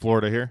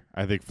Florida here.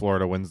 I think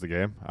Florida wins the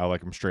game. I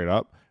like them straight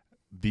up.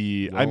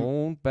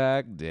 Don't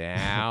back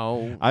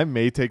down. I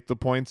may take the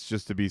points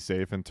just to be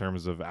safe in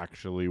terms of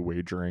actually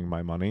wagering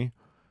my money.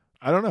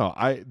 I don't know.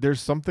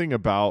 There's something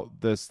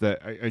about this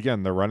that,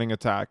 again, the running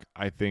attack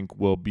I think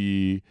will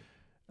be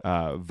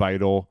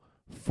vital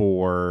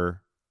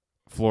for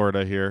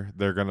Florida here.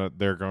 They're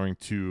going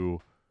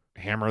to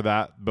hammer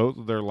that. Both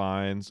of their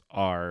lines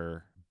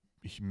are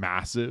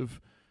massive.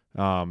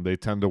 They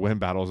tend to win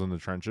battles in the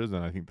trenches,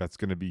 and I think that's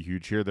going to be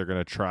huge here. They're going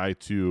to try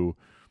to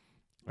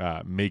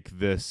make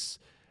this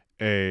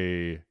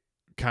a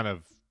kind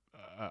of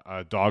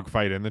a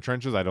dogfight in the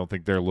trenches. I don't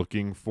think they're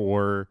looking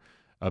for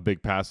a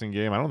big passing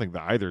game. I don't think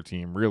that either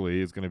team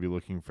really is going to be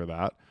looking for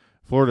that.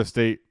 Florida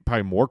State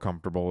probably more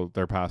comfortable with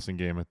their passing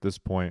game at this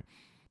point.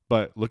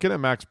 But looking at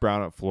Max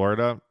Brown at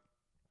Florida,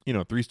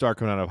 3-star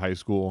coming out of high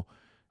school,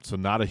 so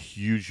not a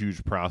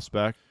huge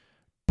prospect.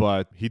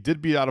 But he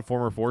did beat out a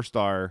former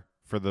 4-star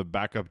for the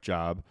backup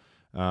job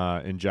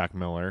in Jack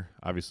Miller.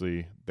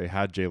 Obviously, they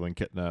had Jalen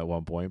Kitna at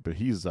one point, but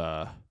he's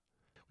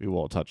we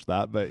won't touch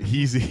that. But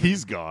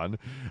he's gone.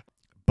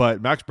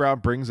 But Max Brown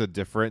brings a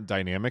different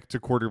dynamic to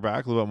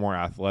quarterback, a little bit more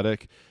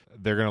athletic.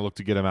 They're going to look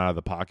to get him out of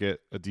the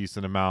pocket a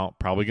decent amount.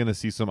 Probably going to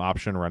see some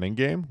option running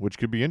game, which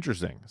could be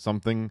interesting.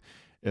 Something,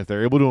 if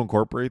they're able to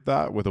incorporate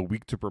that with a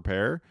week to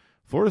prepare.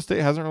 Florida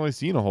State hasn't really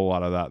seen a whole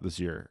lot of that this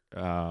year,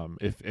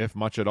 if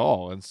much at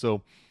all. And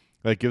so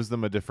that gives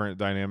them a different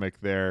dynamic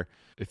there.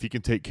 If he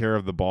can take care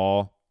of the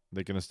ball,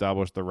 they can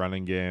establish the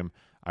running game.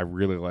 I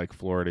really like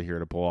Florida here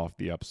to pull off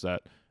the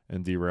upset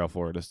and derail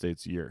Florida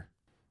State's year.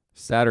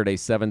 Saturday,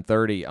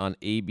 7:30 on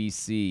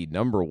ABC.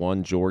 Number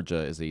 1,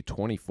 Georgia is a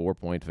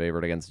 24-point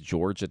favorite against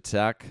Georgia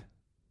Tech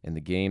in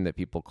the game that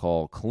people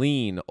call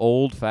clean,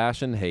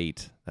 old-fashioned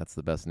hate. That's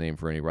the best name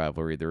for any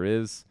rivalry there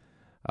is.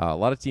 A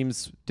lot of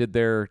teams did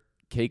their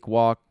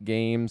cakewalk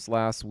games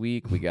last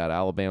week. We got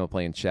Alabama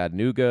playing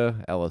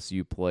Chattanooga.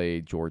 LSU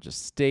played Georgia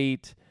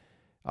State.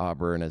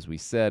 Auburn, as we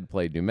said,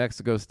 played New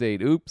Mexico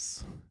State.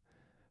 Oops.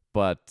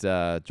 But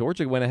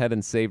Georgia went ahead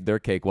and saved their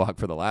cakewalk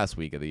for the last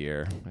week of the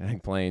year,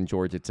 playing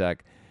Georgia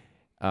Tech.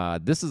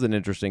 This is an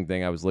interesting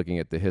thing. I was looking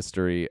at the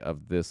history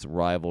of this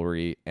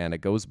rivalry, and it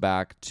goes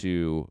back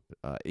to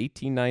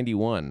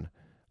 1891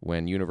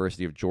 when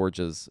University of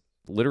Georgia's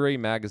literary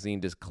magazine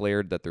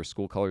declared that their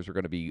school colors were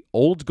going to be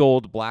old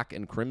gold, black,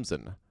 and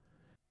crimson,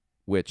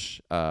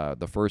 which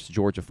the first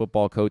Georgia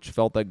football coach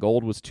felt that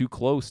gold was too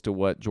close to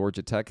what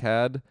Georgia Tech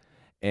had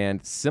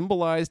and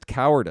symbolized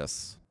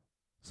cowardice.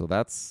 So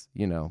that's,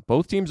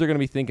 both teams are going to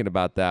be thinking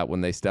about that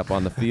when they step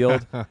on the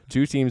field.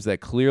 Two teams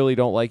that clearly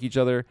don't like each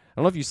other. I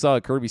don't know if you saw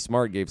Kirby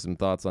Smart gave some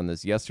thoughts on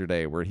this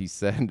yesterday where he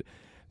said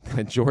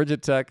that Georgia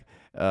Tech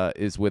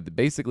is with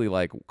basically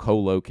like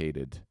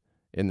co-located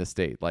in the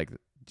state. Like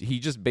he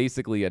just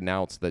basically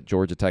announced that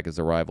Georgia Tech is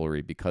a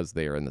rivalry because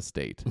they are in the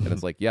state. And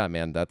it's like, yeah,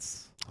 man,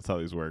 that's how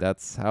these work.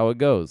 That's how it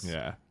goes.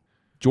 Yeah.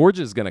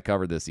 Georgia's going to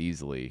cover this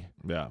easily.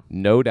 Yeah.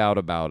 No doubt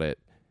about it.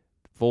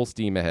 Full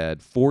steam ahead,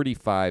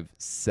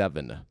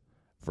 45-7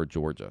 for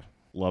Georgia.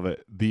 Love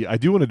it. I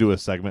do want to do a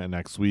segment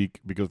next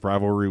week because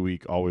Rivalry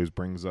Week always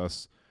brings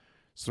us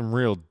some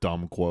real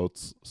dumb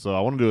quotes. So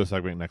I want to do a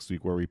segment next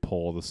week where we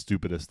pull the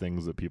stupidest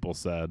things that people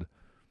said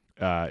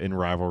in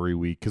Rivalry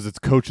Week because it's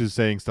coaches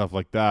saying stuff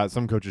like that.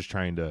 Some coaches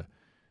trying to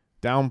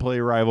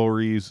downplay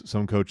rivalries.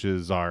 Some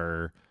coaches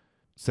are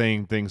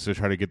saying things to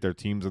try to get their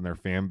teams and their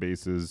fan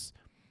bases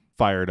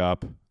fired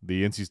up.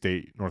 The NC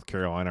State North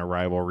Carolina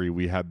rivalry,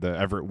 we had the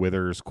Everett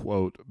Withers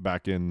quote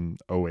back in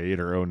 08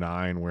 or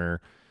 09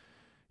 where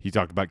he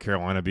talked about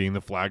Carolina being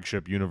the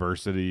flagship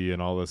university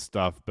and all this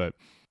stuff. But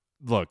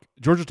look,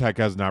 Georgia Tech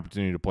has an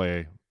opportunity to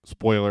play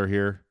spoiler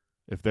here.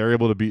 If they're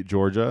able to beat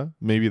Georgia,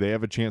 maybe they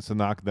have a chance to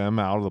knock them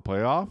out of the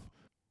playoff.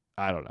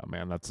 I don't know,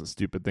 man. That's a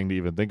stupid thing to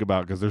even think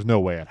about because there's no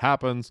way it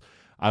happens.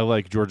 I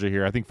like Georgia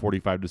here. I think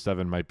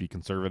 45-7 might be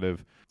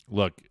conservative.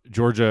 Look,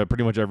 Georgia,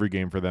 pretty much every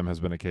game for them has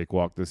been a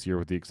cakewalk this year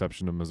with the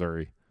exception of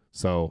Missouri.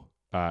 So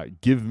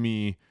give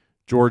me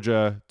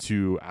Georgia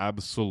to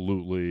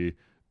absolutely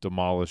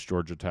demolish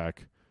Georgia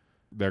Tech.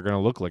 They're going to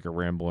look like a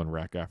rambling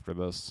wreck after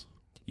this.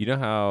 You know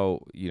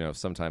how,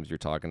 sometimes you're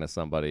talking to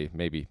somebody,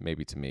 maybe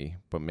to me,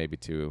 but maybe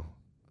to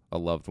a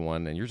loved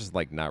one, and you're just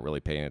like not really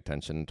paying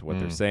attention to what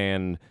they're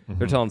saying. Mm-hmm.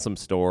 They're telling some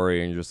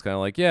story, and you're just kind of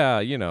like, yeah,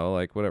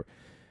 like whatever.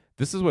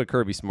 This is what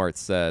Kirby Smart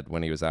said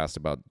when he was asked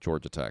about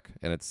Georgia Tech,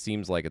 and it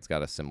seems like it's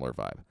got a similar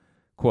vibe.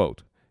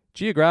 Quote,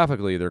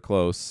 geographically, they're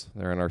close.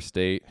 They're in our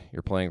state.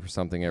 You're playing for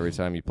something every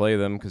time you play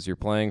them because you're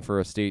playing for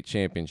a state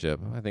championship.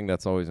 I think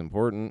that's always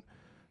important.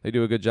 They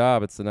do a good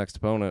job. It's the next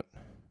opponent.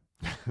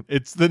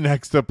 It's the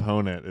next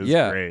opponent. It's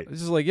great. It's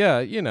just like,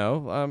 I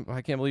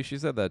can't believe she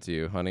said that to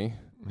you, honey.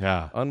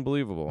 Yeah.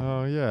 Unbelievable.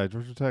 Oh, yeah,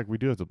 Georgia Tech. We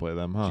do have to play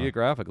them, huh?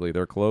 Geographically,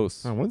 they're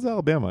close. Oh, when's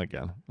Alabama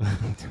again?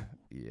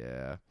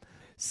 Yeah.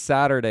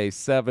 Saturday,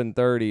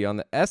 7:30 on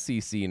the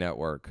SEC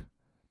network.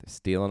 They're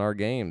stealing our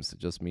games. It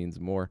just means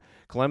more.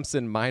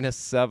 Clemson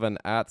 -7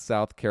 at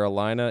South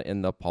Carolina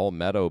in the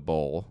Palmetto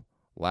Bowl.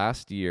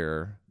 Last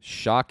year,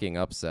 shocking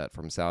upset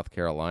from South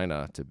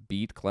Carolina to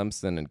beat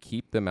Clemson and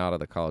keep them out of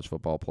the college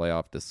football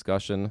playoff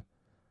discussion.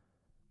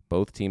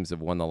 Both teams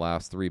have won the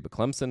last 3, but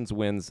Clemson's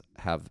wins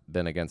have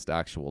been against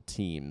actual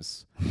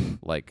teams.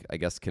 Like, I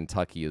guess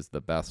Kentucky is the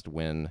best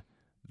win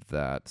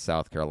that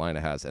South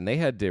Carolina has. And they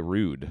had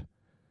DeRude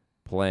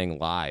playing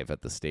live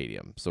at the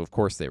stadium. So, of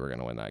course, they were going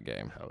to win that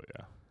game. Oh,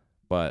 yeah.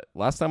 But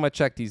last time I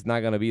checked, he's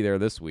not going to be there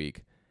this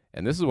week.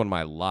 And this is one of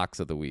my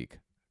locks of the week.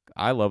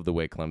 I love the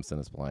way Clemson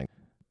is playing.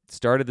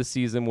 Started the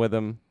season with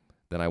him,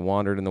 then I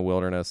wandered in the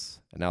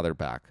wilderness, and now they're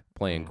back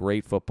playing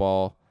great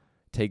football.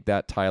 Take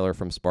that, Tyler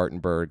from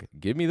Spartanburg.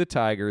 Give me the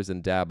Tigers,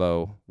 and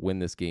Dabo win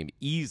this game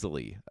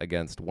easily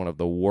against one of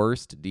the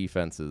worst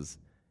defenses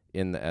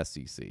in the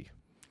SEC.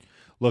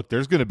 look,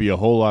 there's going to be a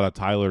whole lot of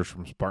Tylers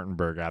from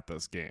Spartanburg at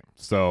this game.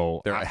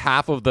 So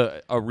half of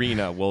the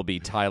arena will be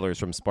Tylers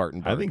from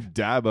Spartanburg. I think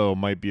Dabo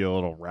might be a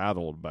little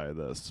rattled by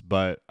this.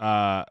 But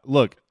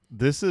look,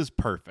 this is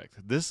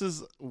perfect. This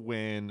is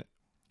when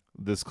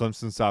this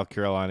Clemson-South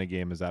Carolina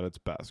game is at its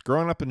best.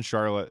 Growing up in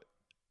Charlotte,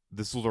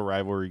 this was a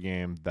rivalry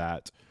game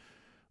that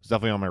was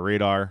definitely on my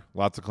radar.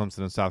 Lots of Clemson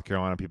and South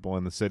Carolina people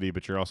in the city,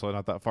 but you're also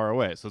not that far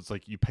away. So it's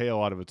like you pay a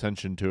lot of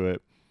attention to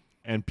it.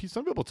 And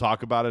some people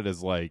talk about it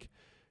as like,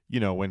 you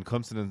know, when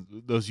Clemson in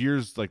those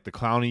years, like the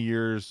Clowney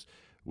years,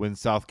 when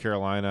South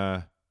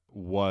Carolina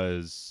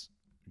was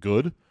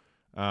good,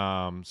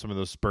 some of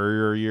those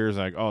Spurrier years,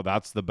 like, oh,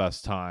 that's the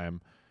best time.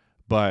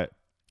 But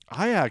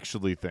I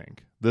actually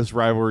think this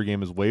rivalry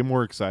game is way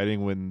more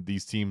exciting when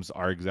these teams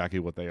are exactly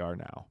what they are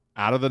now.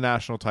 Out of the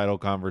national title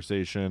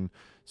conversation,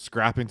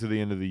 scrapping to the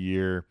end of the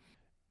year,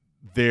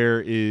 there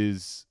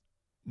is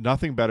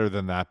nothing better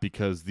than that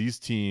because these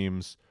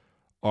teams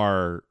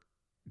are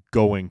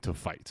going to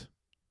fight.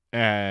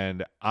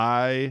 And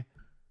I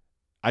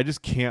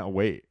just can't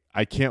wait.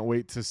 I can't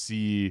wait to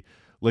see,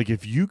 like,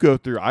 if you go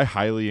through, I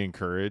highly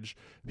encourage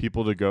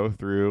people to go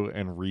through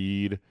and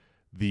read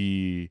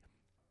the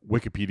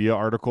Wikipedia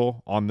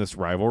article on this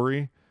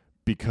rivalry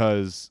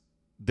because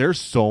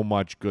there's so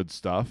much good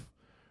stuff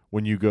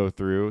when you go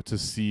through to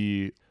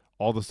see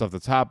all the stuff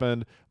that's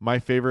happened. My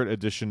favorite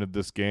edition of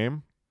this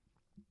game,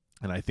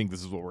 and I think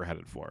this is what we're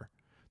headed for,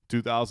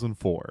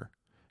 2004.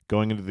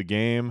 Going into the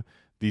game,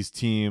 these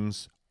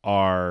teams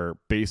are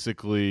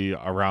basically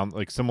around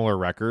like similar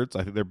records.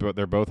 I think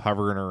they're both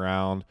hovering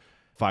around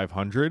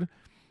 500.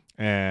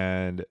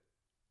 And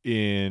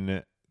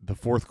in the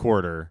fourth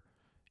quarter,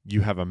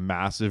 you have a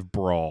massive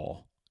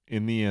brawl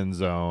in the end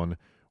zone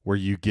where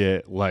you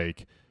get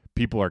like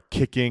people are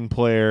kicking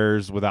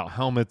players without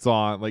helmets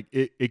on. Like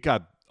it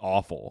got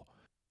awful.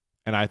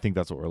 And I think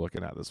that's what we're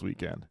looking at this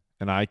weekend.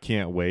 And I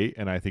can't wait.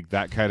 And I think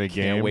that kind of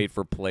game. Can't wait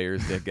for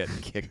players to get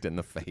kicked in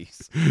the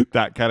face.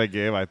 That kind of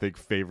game, I think,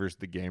 favors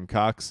the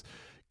Gamecocks.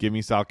 Give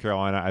me South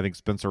Carolina. I think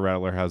Spencer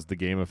Rattler has the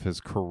game of his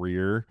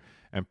career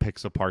and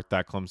picks apart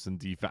that Clemson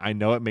defense. I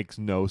know it makes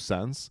no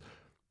sense.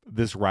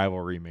 This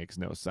rivalry makes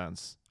no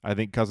sense. I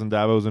think Cousin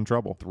Dabo's in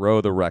trouble.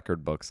 Throw the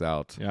record books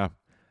out. Yeah.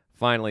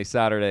 Finally,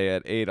 Saturday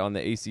at 8 on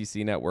the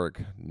ACC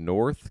Network,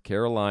 North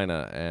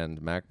Carolina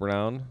and Mack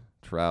Brown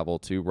travel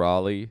to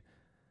Raleigh.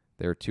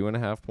 They're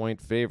 2.5-point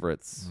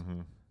favorites.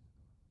 Mm-hmm.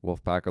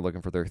 Wolfpack are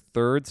looking for their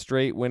third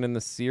straight win in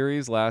the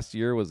series. Last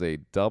year was a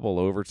double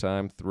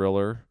overtime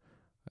thriller.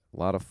 A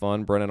lot of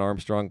fun. Brennan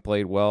Armstrong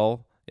played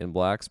well in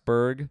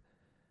Blacksburg.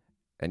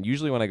 And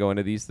usually when I go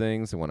into these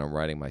things and when I'm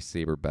writing my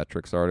Saber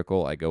Betrix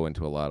article, I go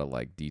into a lot of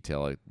like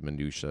detail, like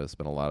minutia,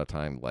 spend a lot of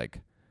time like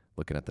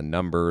looking at the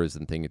numbers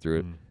and thinking through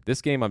it.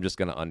 This game, I'm just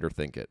going to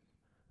underthink it.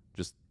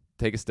 Just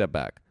take a step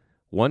back.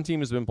 One team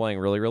has been playing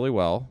really, really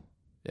well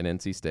in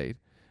NC State.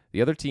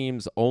 The other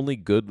team's only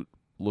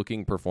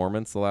good-looking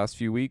performance the last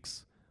few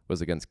weeks was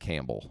against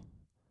Campbell.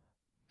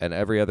 And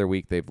every other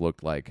week they've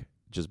looked like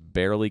just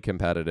barely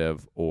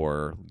competitive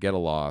or get a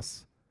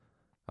loss.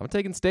 I'm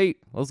taking State.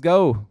 Let's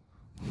go.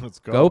 Let's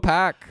go. Go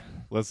Pack.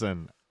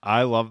 Listen,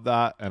 I love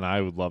that, and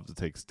I would love to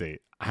take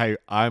State.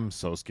 I'm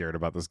so scared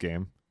about this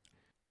game.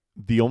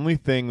 The only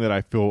thing that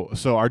I feel –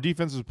 so our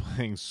defense is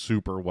playing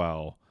super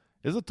well.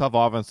 It's a tough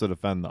offense to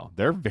defend, though.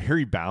 They're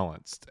very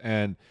balanced,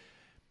 and –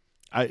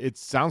 it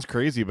sounds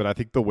crazy, but I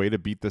think the way to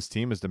beat this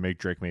team is to make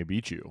Drake May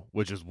beat you,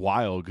 which is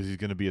wild because he's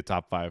going to be a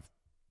top 5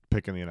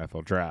 pick in the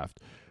NFL draft.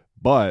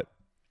 But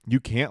you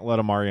can't let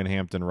Amarian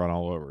Hampton run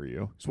all over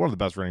you. He's one of the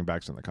best running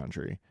backs in the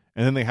country.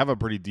 And then they have a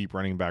pretty deep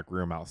running back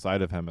room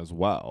outside of him as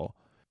well.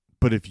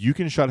 But if you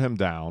can shut him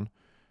down,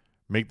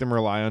 make them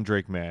rely on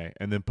Drake May,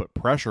 and then put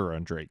pressure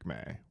on Drake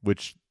May,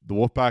 which the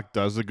Wolfpack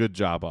does a good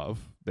job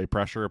of. They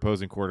pressure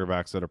opposing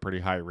quarterbacks at a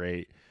pretty high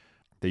rate.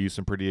 They use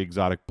some pretty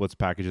exotic blitz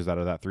packages out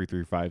of that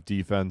 3-3-5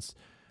 defense.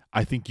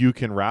 I think you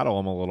can rattle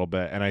them a little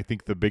bit, and I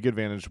think the big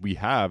advantage we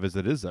have is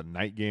it is a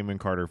night game in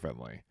Carter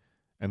Finley,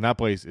 and that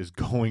place is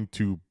going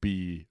to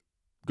be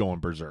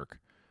going berserk.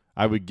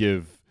 I would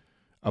give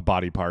a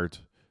body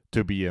part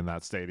to be in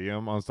that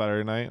stadium on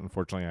Saturday night.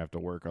 Unfortunately, I have to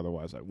work.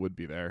 Otherwise, I would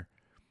be there.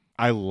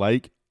 I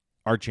like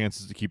our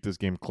chances to keep this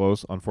game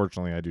close.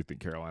 Unfortunately, I do think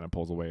Carolina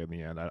pulls away in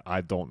the end.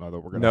 I don't know that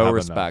we're going to have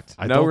respect.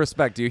 enough. No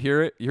respect. Do you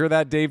hear it? You hear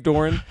that, Dave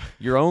Doran?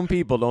 Your own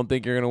people don't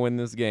think you're going to win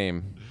this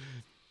game.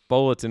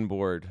 Bulletin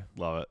board.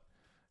 Love it.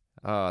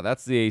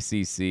 That's the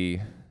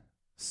ACC.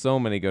 So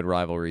many good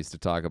rivalries to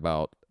talk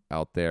about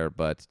out there,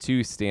 but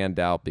two stand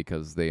out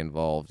because they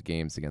involved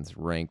games against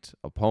ranked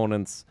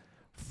opponents.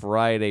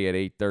 Friday at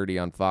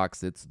 8:30 on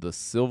Fox, it's the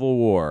Civil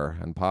War,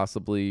 and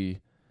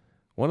possibly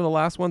one of the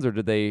last ones, or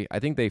did they? I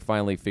think they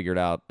finally figured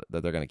out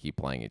that they're going to keep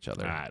playing each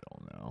other. I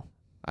don't know.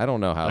 I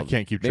don't know how. I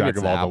can't keep track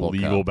of all the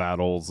legal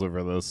battles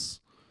over this.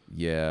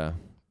 Yeah.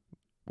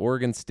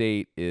 Oregon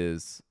State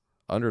is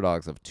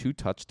underdogs of 2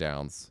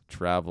 touchdowns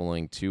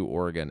traveling to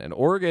Oregon. And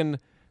Oregon,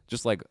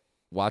 just like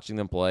watching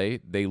them play,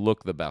 they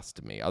look the best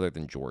to me, other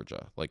than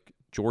Georgia. Like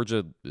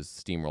Georgia is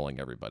steamrolling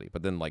everybody.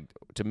 But then,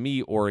 to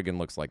me, Oregon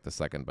looks like the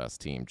second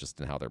best team just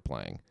in how they're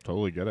playing.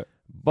 Totally get it.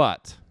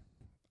 But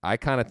I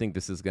kind of think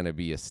this is going to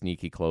be a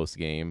sneaky close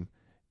game.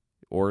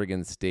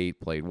 Oregon State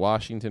played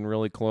Washington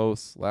really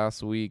close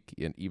last week,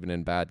 even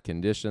in bad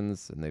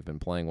conditions, and they've been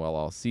playing well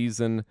all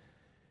season.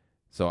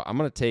 So I'm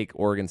going to take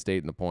Oregon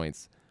State in the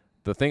points.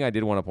 The thing I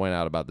did want to point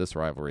out about this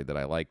rivalry that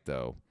I like,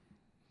 though,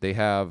 they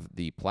have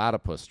the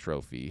Platypus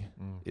Trophy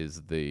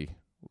is the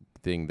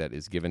thing that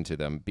is given to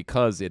them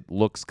because it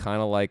looks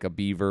kind of like a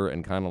beaver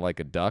and kind of like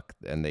a duck,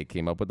 and they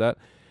came up with that.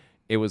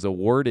 It was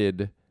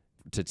awarded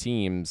to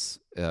teams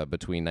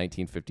between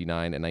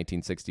 1959 and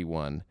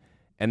 1961,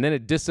 and then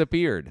it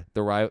disappeared.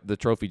 The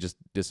trophy just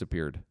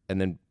disappeared,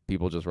 and then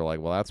people just were like,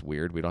 well, that's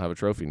weird. We don't have a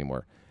trophy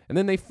anymore. And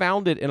then they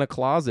found it in a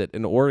closet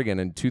in Oregon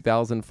in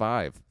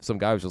 2005. Some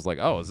guy was just like,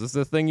 oh, is this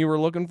the thing you were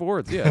looking for?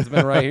 It's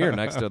been right here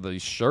next to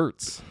these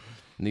shirts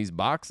and these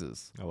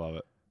boxes. I love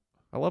it.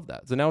 I love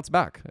that. So now it's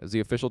back as the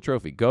official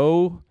trophy.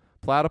 Go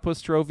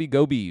Platypus Trophy,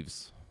 go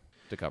Beavs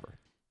to cover.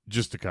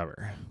 Just to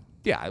cover.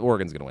 Yeah,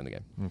 Oregon's going to win the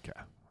game. Okay.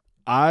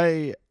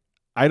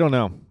 I don't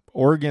know.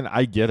 Oregon,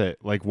 I get it.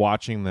 Like,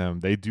 watching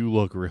them, they do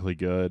look really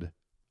good.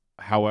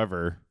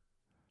 However,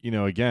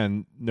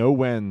 again, no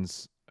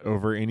wins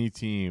over any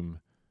team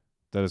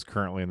that is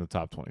currently in the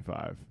top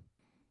 25.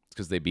 It's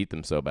because they beat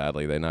them so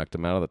badly. They knocked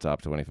them out of the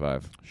top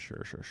 25.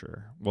 Sure.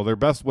 Well, their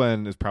best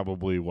win is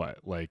probably what?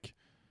 Like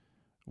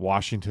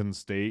Washington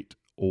State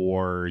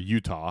or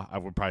Utah. I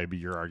would probably be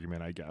your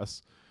argument, I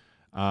guess.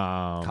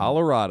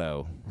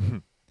 Colorado.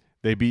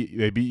 They beat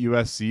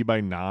USC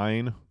by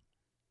 9.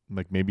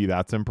 Like, maybe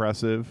that's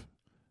impressive.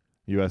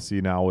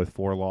 USC now with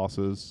 4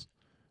 losses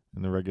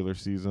in the regular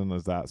season.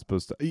 Is that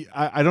supposed to?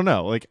 I don't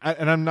know.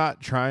 And I'm not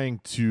trying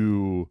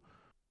to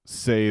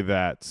say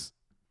that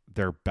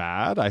they're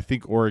bad. I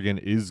think Oregon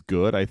is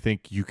good. I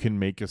think you can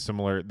make a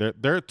similar.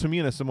 They're to me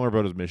in a similar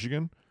boat as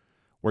Michigan,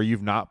 where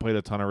you've not played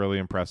a ton of really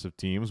impressive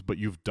teams, but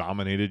you've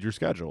dominated your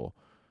schedule.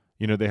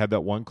 They had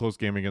that one close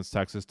game against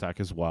Texas Tech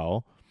as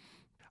well.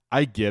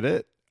 I get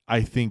it.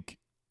 I think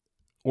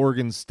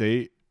Oregon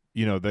State,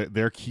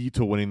 their key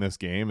to winning this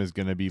game is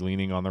going to be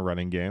leaning on the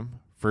running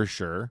game for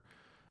sure.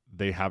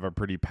 They have a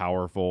pretty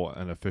powerful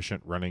and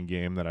efficient running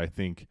game that I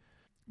think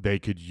they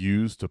could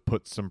use to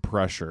put some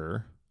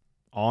pressure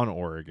on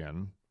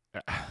Oregon.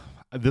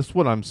 This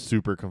one I'm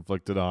super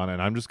conflicted on,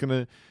 and I'm just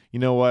going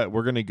to,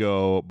 we're going to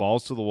go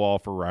balls to the wall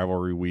for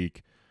rivalry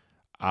week.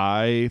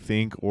 I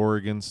think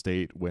Oregon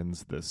State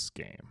wins this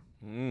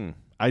game.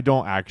 I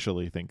don't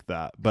actually think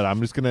that, but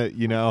I'm just going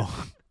to,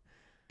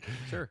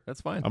 Sure,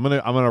 that's fine. I'm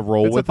gonna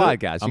roll with it. It's a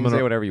podcast. You can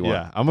say whatever you want.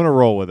 Yeah, I'm gonna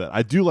roll with it.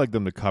 I do like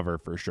them to cover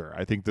for sure.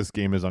 I think this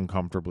game is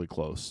uncomfortably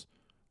close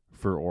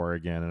for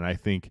Oregon, and I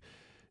think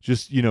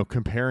just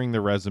comparing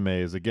the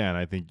resumes again,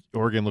 I think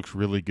Oregon looks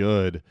really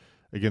good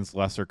against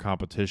lesser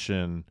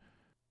competition.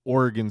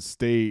 Oregon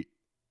State,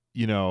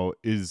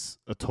 is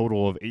a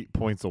total of 8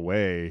 points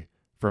away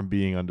from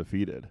being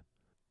undefeated.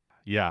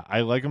 Yeah, I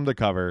like them to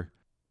cover.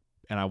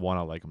 And I want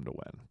to like them to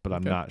win, but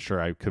I'm not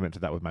sure I commit to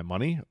that with my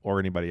money or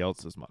anybody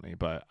else's money,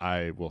 but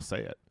I will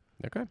say it.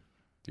 Okay.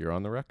 You're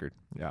on the record.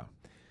 Yeah.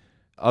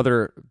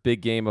 Other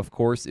big game, of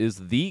course,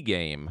 is the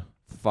game.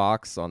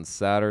 Fox on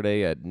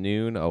Saturday at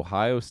noon.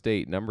 Ohio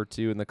State, number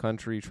 2 in the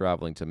country,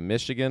 traveling to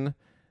Michigan.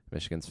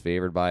 Michigan's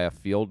favored by a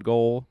field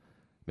goal.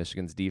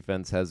 Michigan's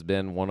defense has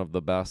been one of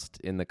the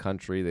best in the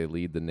country. They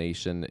lead the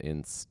nation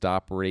in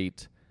stop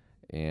rate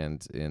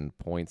and in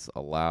points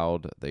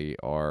allowed. They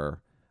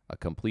are a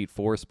complete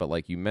force, but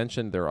like you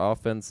mentioned, their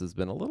offense has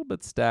been a little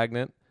bit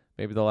stagnant.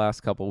 Maybe the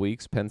last couple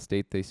weeks, Penn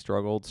State, they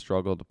struggled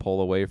to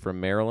pull away from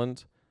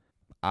Maryland.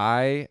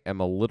 I am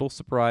a little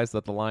surprised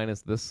that the line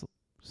is this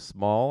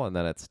small and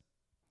that it's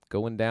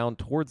going down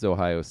towards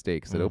Ohio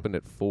State because it opened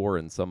at 4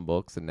 in some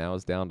books and now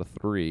is down to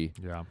 3.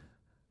 Yeah.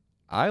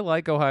 I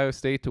like Ohio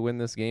State to win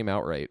this game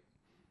outright,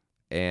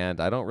 and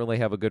I don't really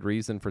have a good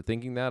reason for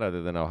thinking that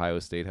other than Ohio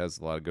State has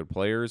a lot of good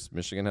players.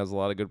 Michigan has a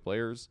lot of good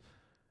players,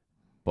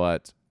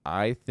 but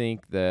I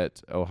think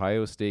that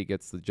Ohio State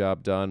gets the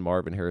job done.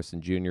 Marvin Harrison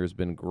Jr. has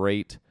been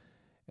great,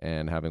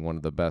 and having one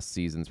of the best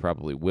seasons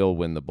probably will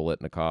win the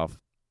Biletnikoff.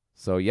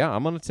 So, yeah,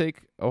 I'm going to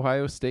take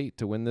Ohio State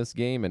to win this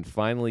game and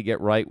finally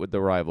get right with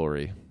the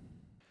rivalry.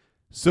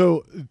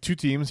 So, 2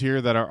 teams here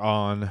that are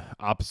on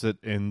opposite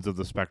ends of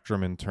the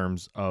spectrum in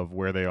terms of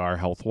where they are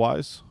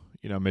health-wise.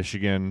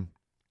 Michigan,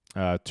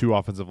 2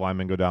 offensive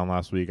linemen go down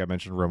last week. I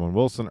mentioned Roman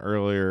Wilson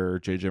earlier,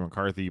 J.J.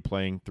 McCarthy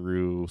playing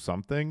through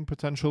something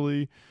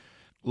potentially.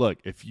 Look,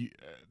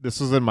 this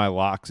is in my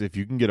locks. If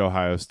you can get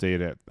Ohio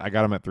State I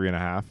got them at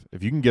 3.5.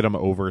 If you can get them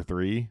over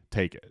 3,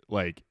 take it.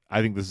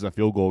 I think this is a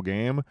field goal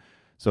game.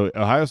 So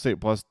Ohio State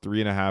plus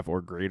 3.5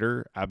 or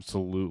greater,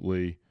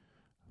 absolutely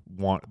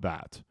want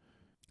that.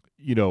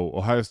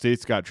 Ohio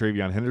State's got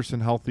Travion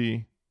Henderson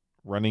healthy,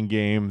 running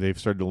game. They've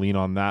started to lean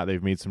on that.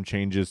 They've made some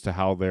changes to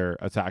how they're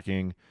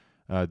attacking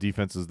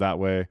defenses that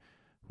way,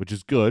 which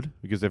is good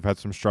because they've had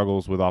some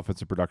struggles with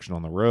offensive production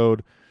on the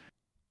road.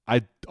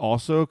 I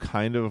also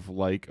kind of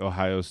like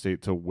Ohio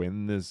State to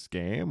win this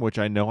game, which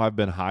I know I've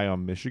been high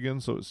on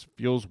Michigan, so it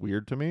feels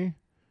weird to me.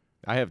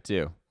 I have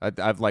too.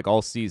 I've like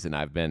all season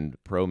I've been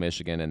pro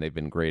Michigan, and they've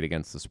been great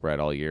against the spread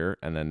all year.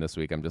 And then this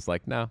week I'm just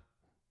like, no,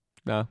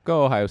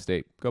 go Ohio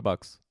State, go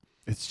Bucks.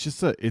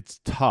 It's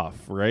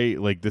tough, right?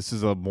 Like this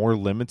is a more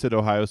limited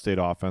Ohio State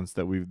offense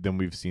than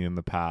we've seen in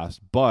the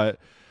past. But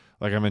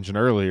like I mentioned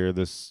earlier,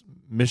 this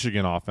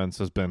Michigan offense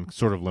has been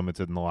sort of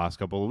limited in the last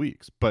couple of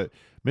weeks. But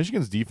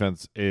Michigan's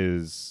defense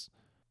is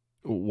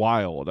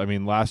wild. I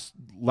mean, last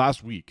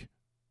week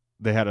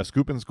they had a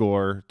scoop and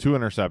score, 2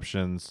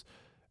 interceptions,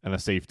 and a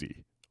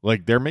safety.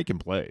 Like they're making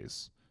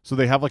plays. So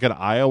they have like an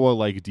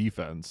Iowa-like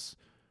defense,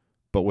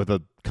 but with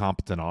a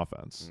competent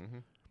offense. Mm-hmm.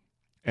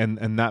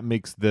 And that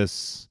makes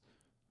this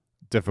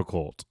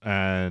difficult.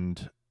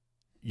 And,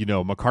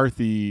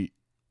 McCarthy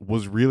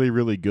was really,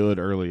 really good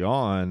early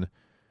on,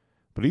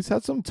 but he's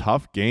had some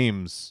tough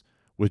games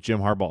with Jim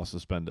Harbaugh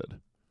suspended.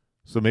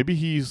 So maybe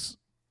he's,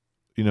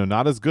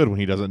 not as good when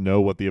he doesn't know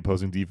what the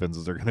opposing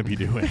defenses are going to be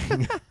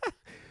doing.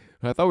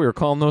 I thought we were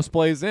calling those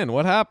plays in.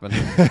 What happened?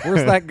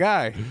 Where's that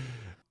guy?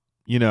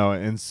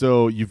 And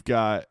so you've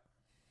got,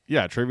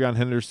 Travion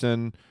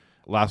Henderson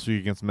last week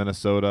against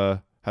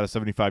Minnesota had a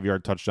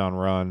 75-yard touchdown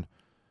run.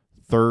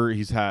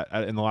 He's had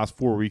in the last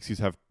 4 weeks he's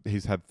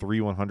had 3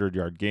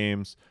 100-yard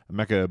games.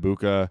 Emeka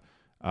Ibuka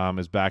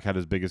is back, had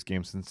his biggest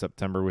game since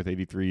September with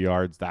 83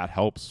 yards. That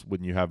helps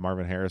when you have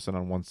Marvin Harrison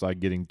on one side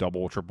getting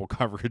double, triple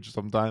coverage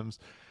sometimes.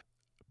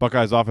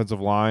 Buckeyes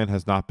offensive line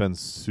has not been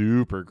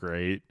super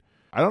great.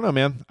 I don't know,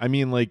 man. I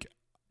mean, like,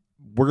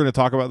 we're going to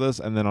talk about this,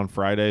 and then on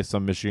Friday,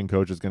 some Michigan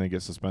coach is going to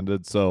get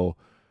suspended. So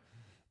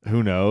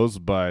who knows?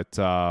 But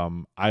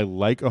I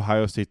like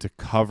Ohio State to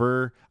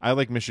cover. I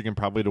like Michigan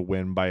probably to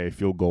win by a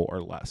field goal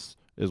or less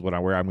is where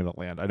I'm going to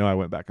land. I know I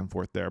went back and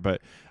forth there,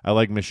 but I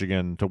like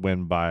Michigan to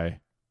win by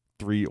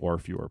 3 or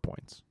fewer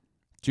points.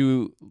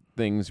 2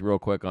 things real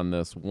quick on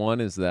this.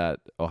 One is that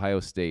Ohio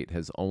State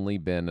has only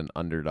been an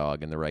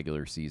underdog in the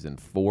regular season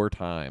 4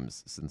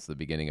 times since the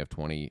beginning of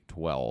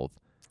 2012.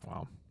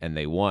 Wow. And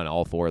they won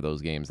all 4 of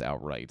those games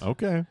outright.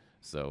 Okay.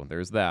 So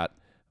there's that.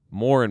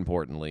 More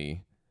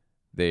importantly,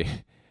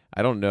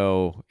 I don't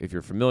know if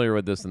you're familiar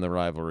with this in the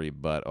rivalry,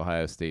 but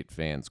Ohio State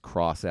fans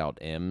cross out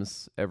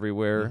M's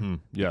everywhere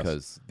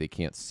because they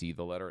can't see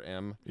the letter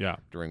M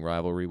during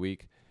rivalry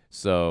week.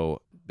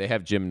 So they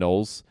have Jim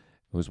Knowles,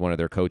 who's one of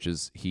their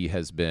coaches. He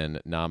has been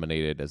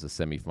nominated as a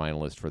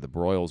semifinalist for the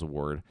Broyles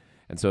Award.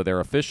 And so their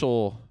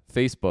official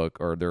Facebook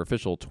or their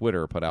official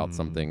Twitter put out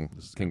something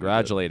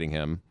congratulating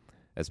him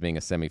as being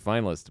a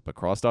semifinalist, but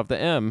crossed off the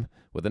M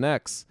with an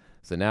X.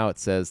 So now it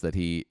says that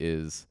he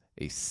is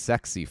a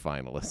sexy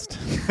finalist.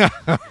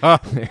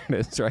 There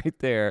it is right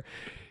there.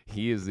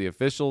 He is the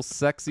official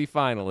sexy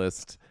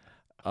finalist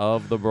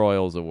of the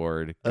Broyles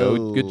Award.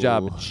 Good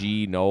job,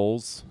 G.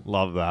 Knowles.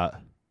 Love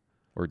that.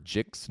 Or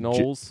Jix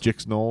Knowles.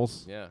 Jix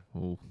Knowles. Yeah.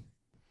 Ooh.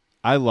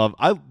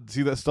 I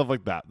see that stuff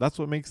like that. That's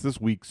what makes this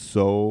week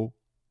so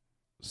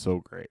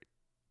great.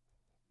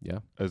 Yeah.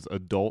 As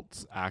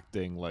adults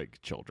acting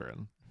like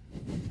children.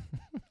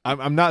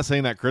 I'm not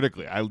saying that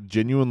critically. I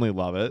genuinely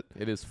love it.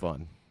 It is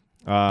fun.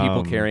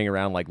 People carrying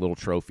around like little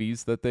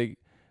trophies that they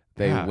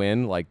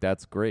win, like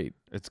that's great.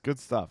 It's good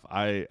stuff.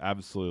 I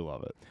absolutely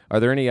love it. Are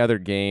there any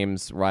other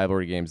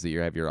rivalry games that you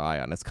have your eye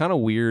on? It's kind of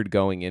weird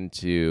going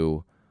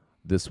into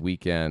this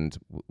weekend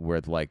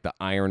where like the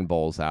Iron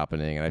Bowl's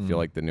happening, and I feel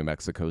like the New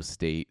Mexico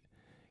State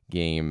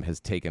game has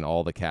taken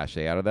all the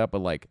cachet out of that. But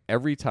like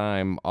every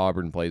time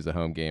Auburn plays a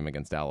home game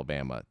against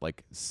Alabama,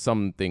 like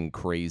something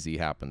crazy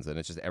happens, and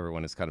it's just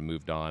everyone has kind of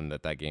moved on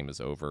that game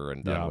is over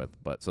and done with.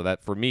 But so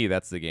that for me,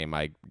 that's the game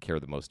I care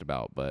the most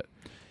about. But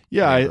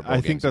yeah,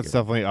 I think that's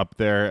definitely up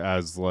there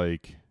as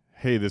like,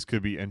 hey, this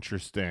could be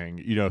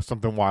interesting.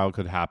 Something wild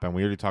could happen.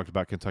 We already talked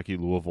about Kentucky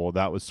Louisville.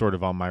 That was sort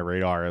of on my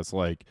radar as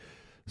like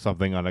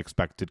something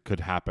unexpected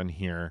could happen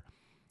here.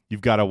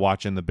 You've got to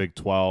watch in the Big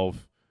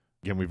 12.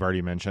 Again, we've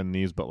already mentioned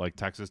these, but like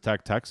Texas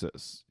Tech,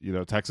 Texas.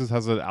 Texas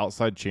has an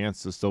outside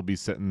chance to still be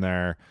sitting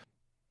there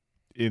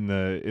in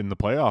the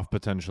playoff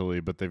potentially,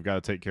 but they've got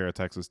to take care of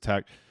Texas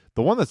Tech.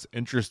 The one that's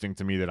interesting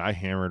to me that I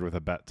hammered with a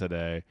bet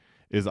today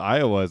is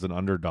Iowa as an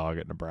underdog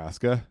at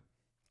Nebraska.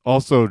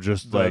 Also,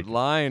 just like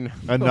line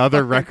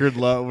another record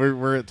low.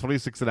 We're at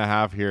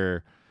 26.5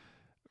 here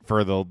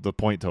for the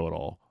point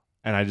total,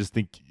 and I just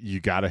think you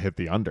got to hit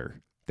the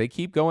under. They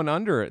keep going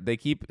under it. They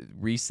keep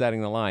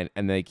resetting the line,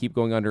 and they keep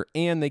going under,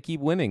 and they keep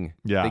winning.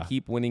 Yeah. They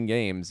keep winning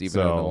games,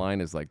 even though the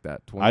line is like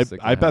that.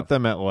 I bet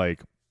them at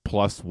like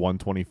plus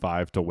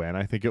 125 to win,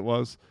 I think it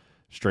was,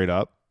 straight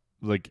up.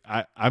 Like,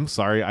 I'm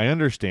sorry. I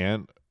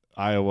understand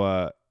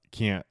Iowa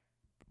can't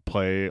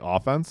play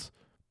offense,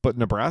 but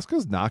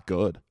Nebraska's not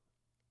good.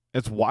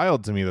 It's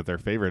wild to me that they're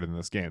favored in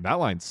this game. That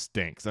line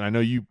stinks, and I know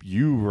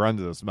you run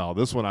to the smell.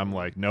 This one, I'm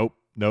like, nope,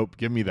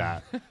 give me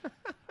that.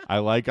 I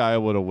like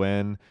Iowa to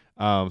win.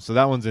 So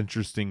that one's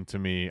interesting to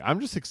me. I'm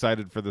just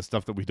excited for the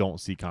stuff that we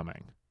don't see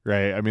coming,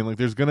 right? I mean, like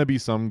there's going to be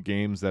some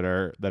games that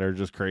are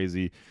just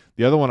crazy.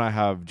 The other one I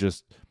have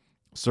just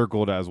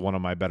circled as one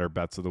of my better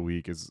bets of the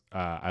week is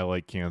I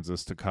like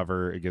Kansas to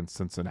cover against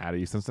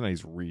Cincinnati.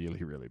 Cincinnati's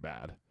really, really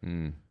bad.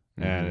 And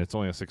it's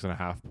only a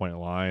 6.5 point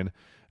line.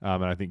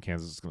 And I think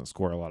Kansas is going to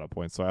score a lot of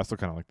points. So I also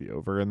kind of like the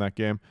over in that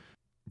game.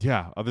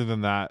 Yeah. Other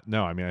than that,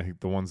 no, I mean, I think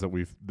the ones that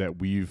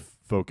we've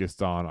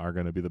focused on are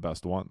going to be the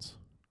best ones.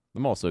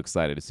 I'm also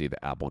excited to see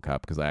the Apple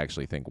Cup because I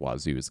actually think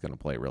Wazoo is going to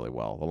play really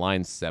well. The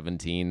line's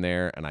 17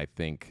 there. And I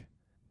think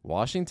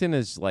Washington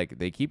is like,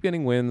 they keep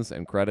getting wins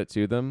and credit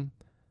to them,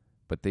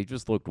 but they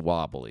just looked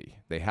wobbly.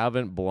 They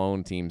haven't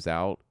blown teams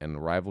out. In the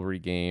rivalry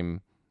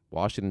game,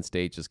 Washington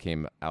State just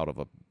came out of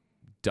a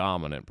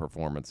dominant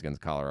performance against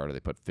Colorado. They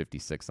put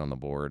 56 on the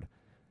board.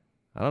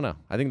 I don't know.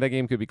 I think that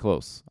game could be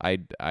close. I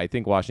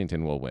think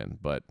Washington will win,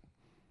 but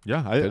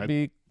yeah,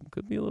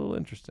 could be a little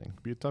interesting.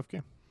 Could be a tough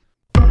game.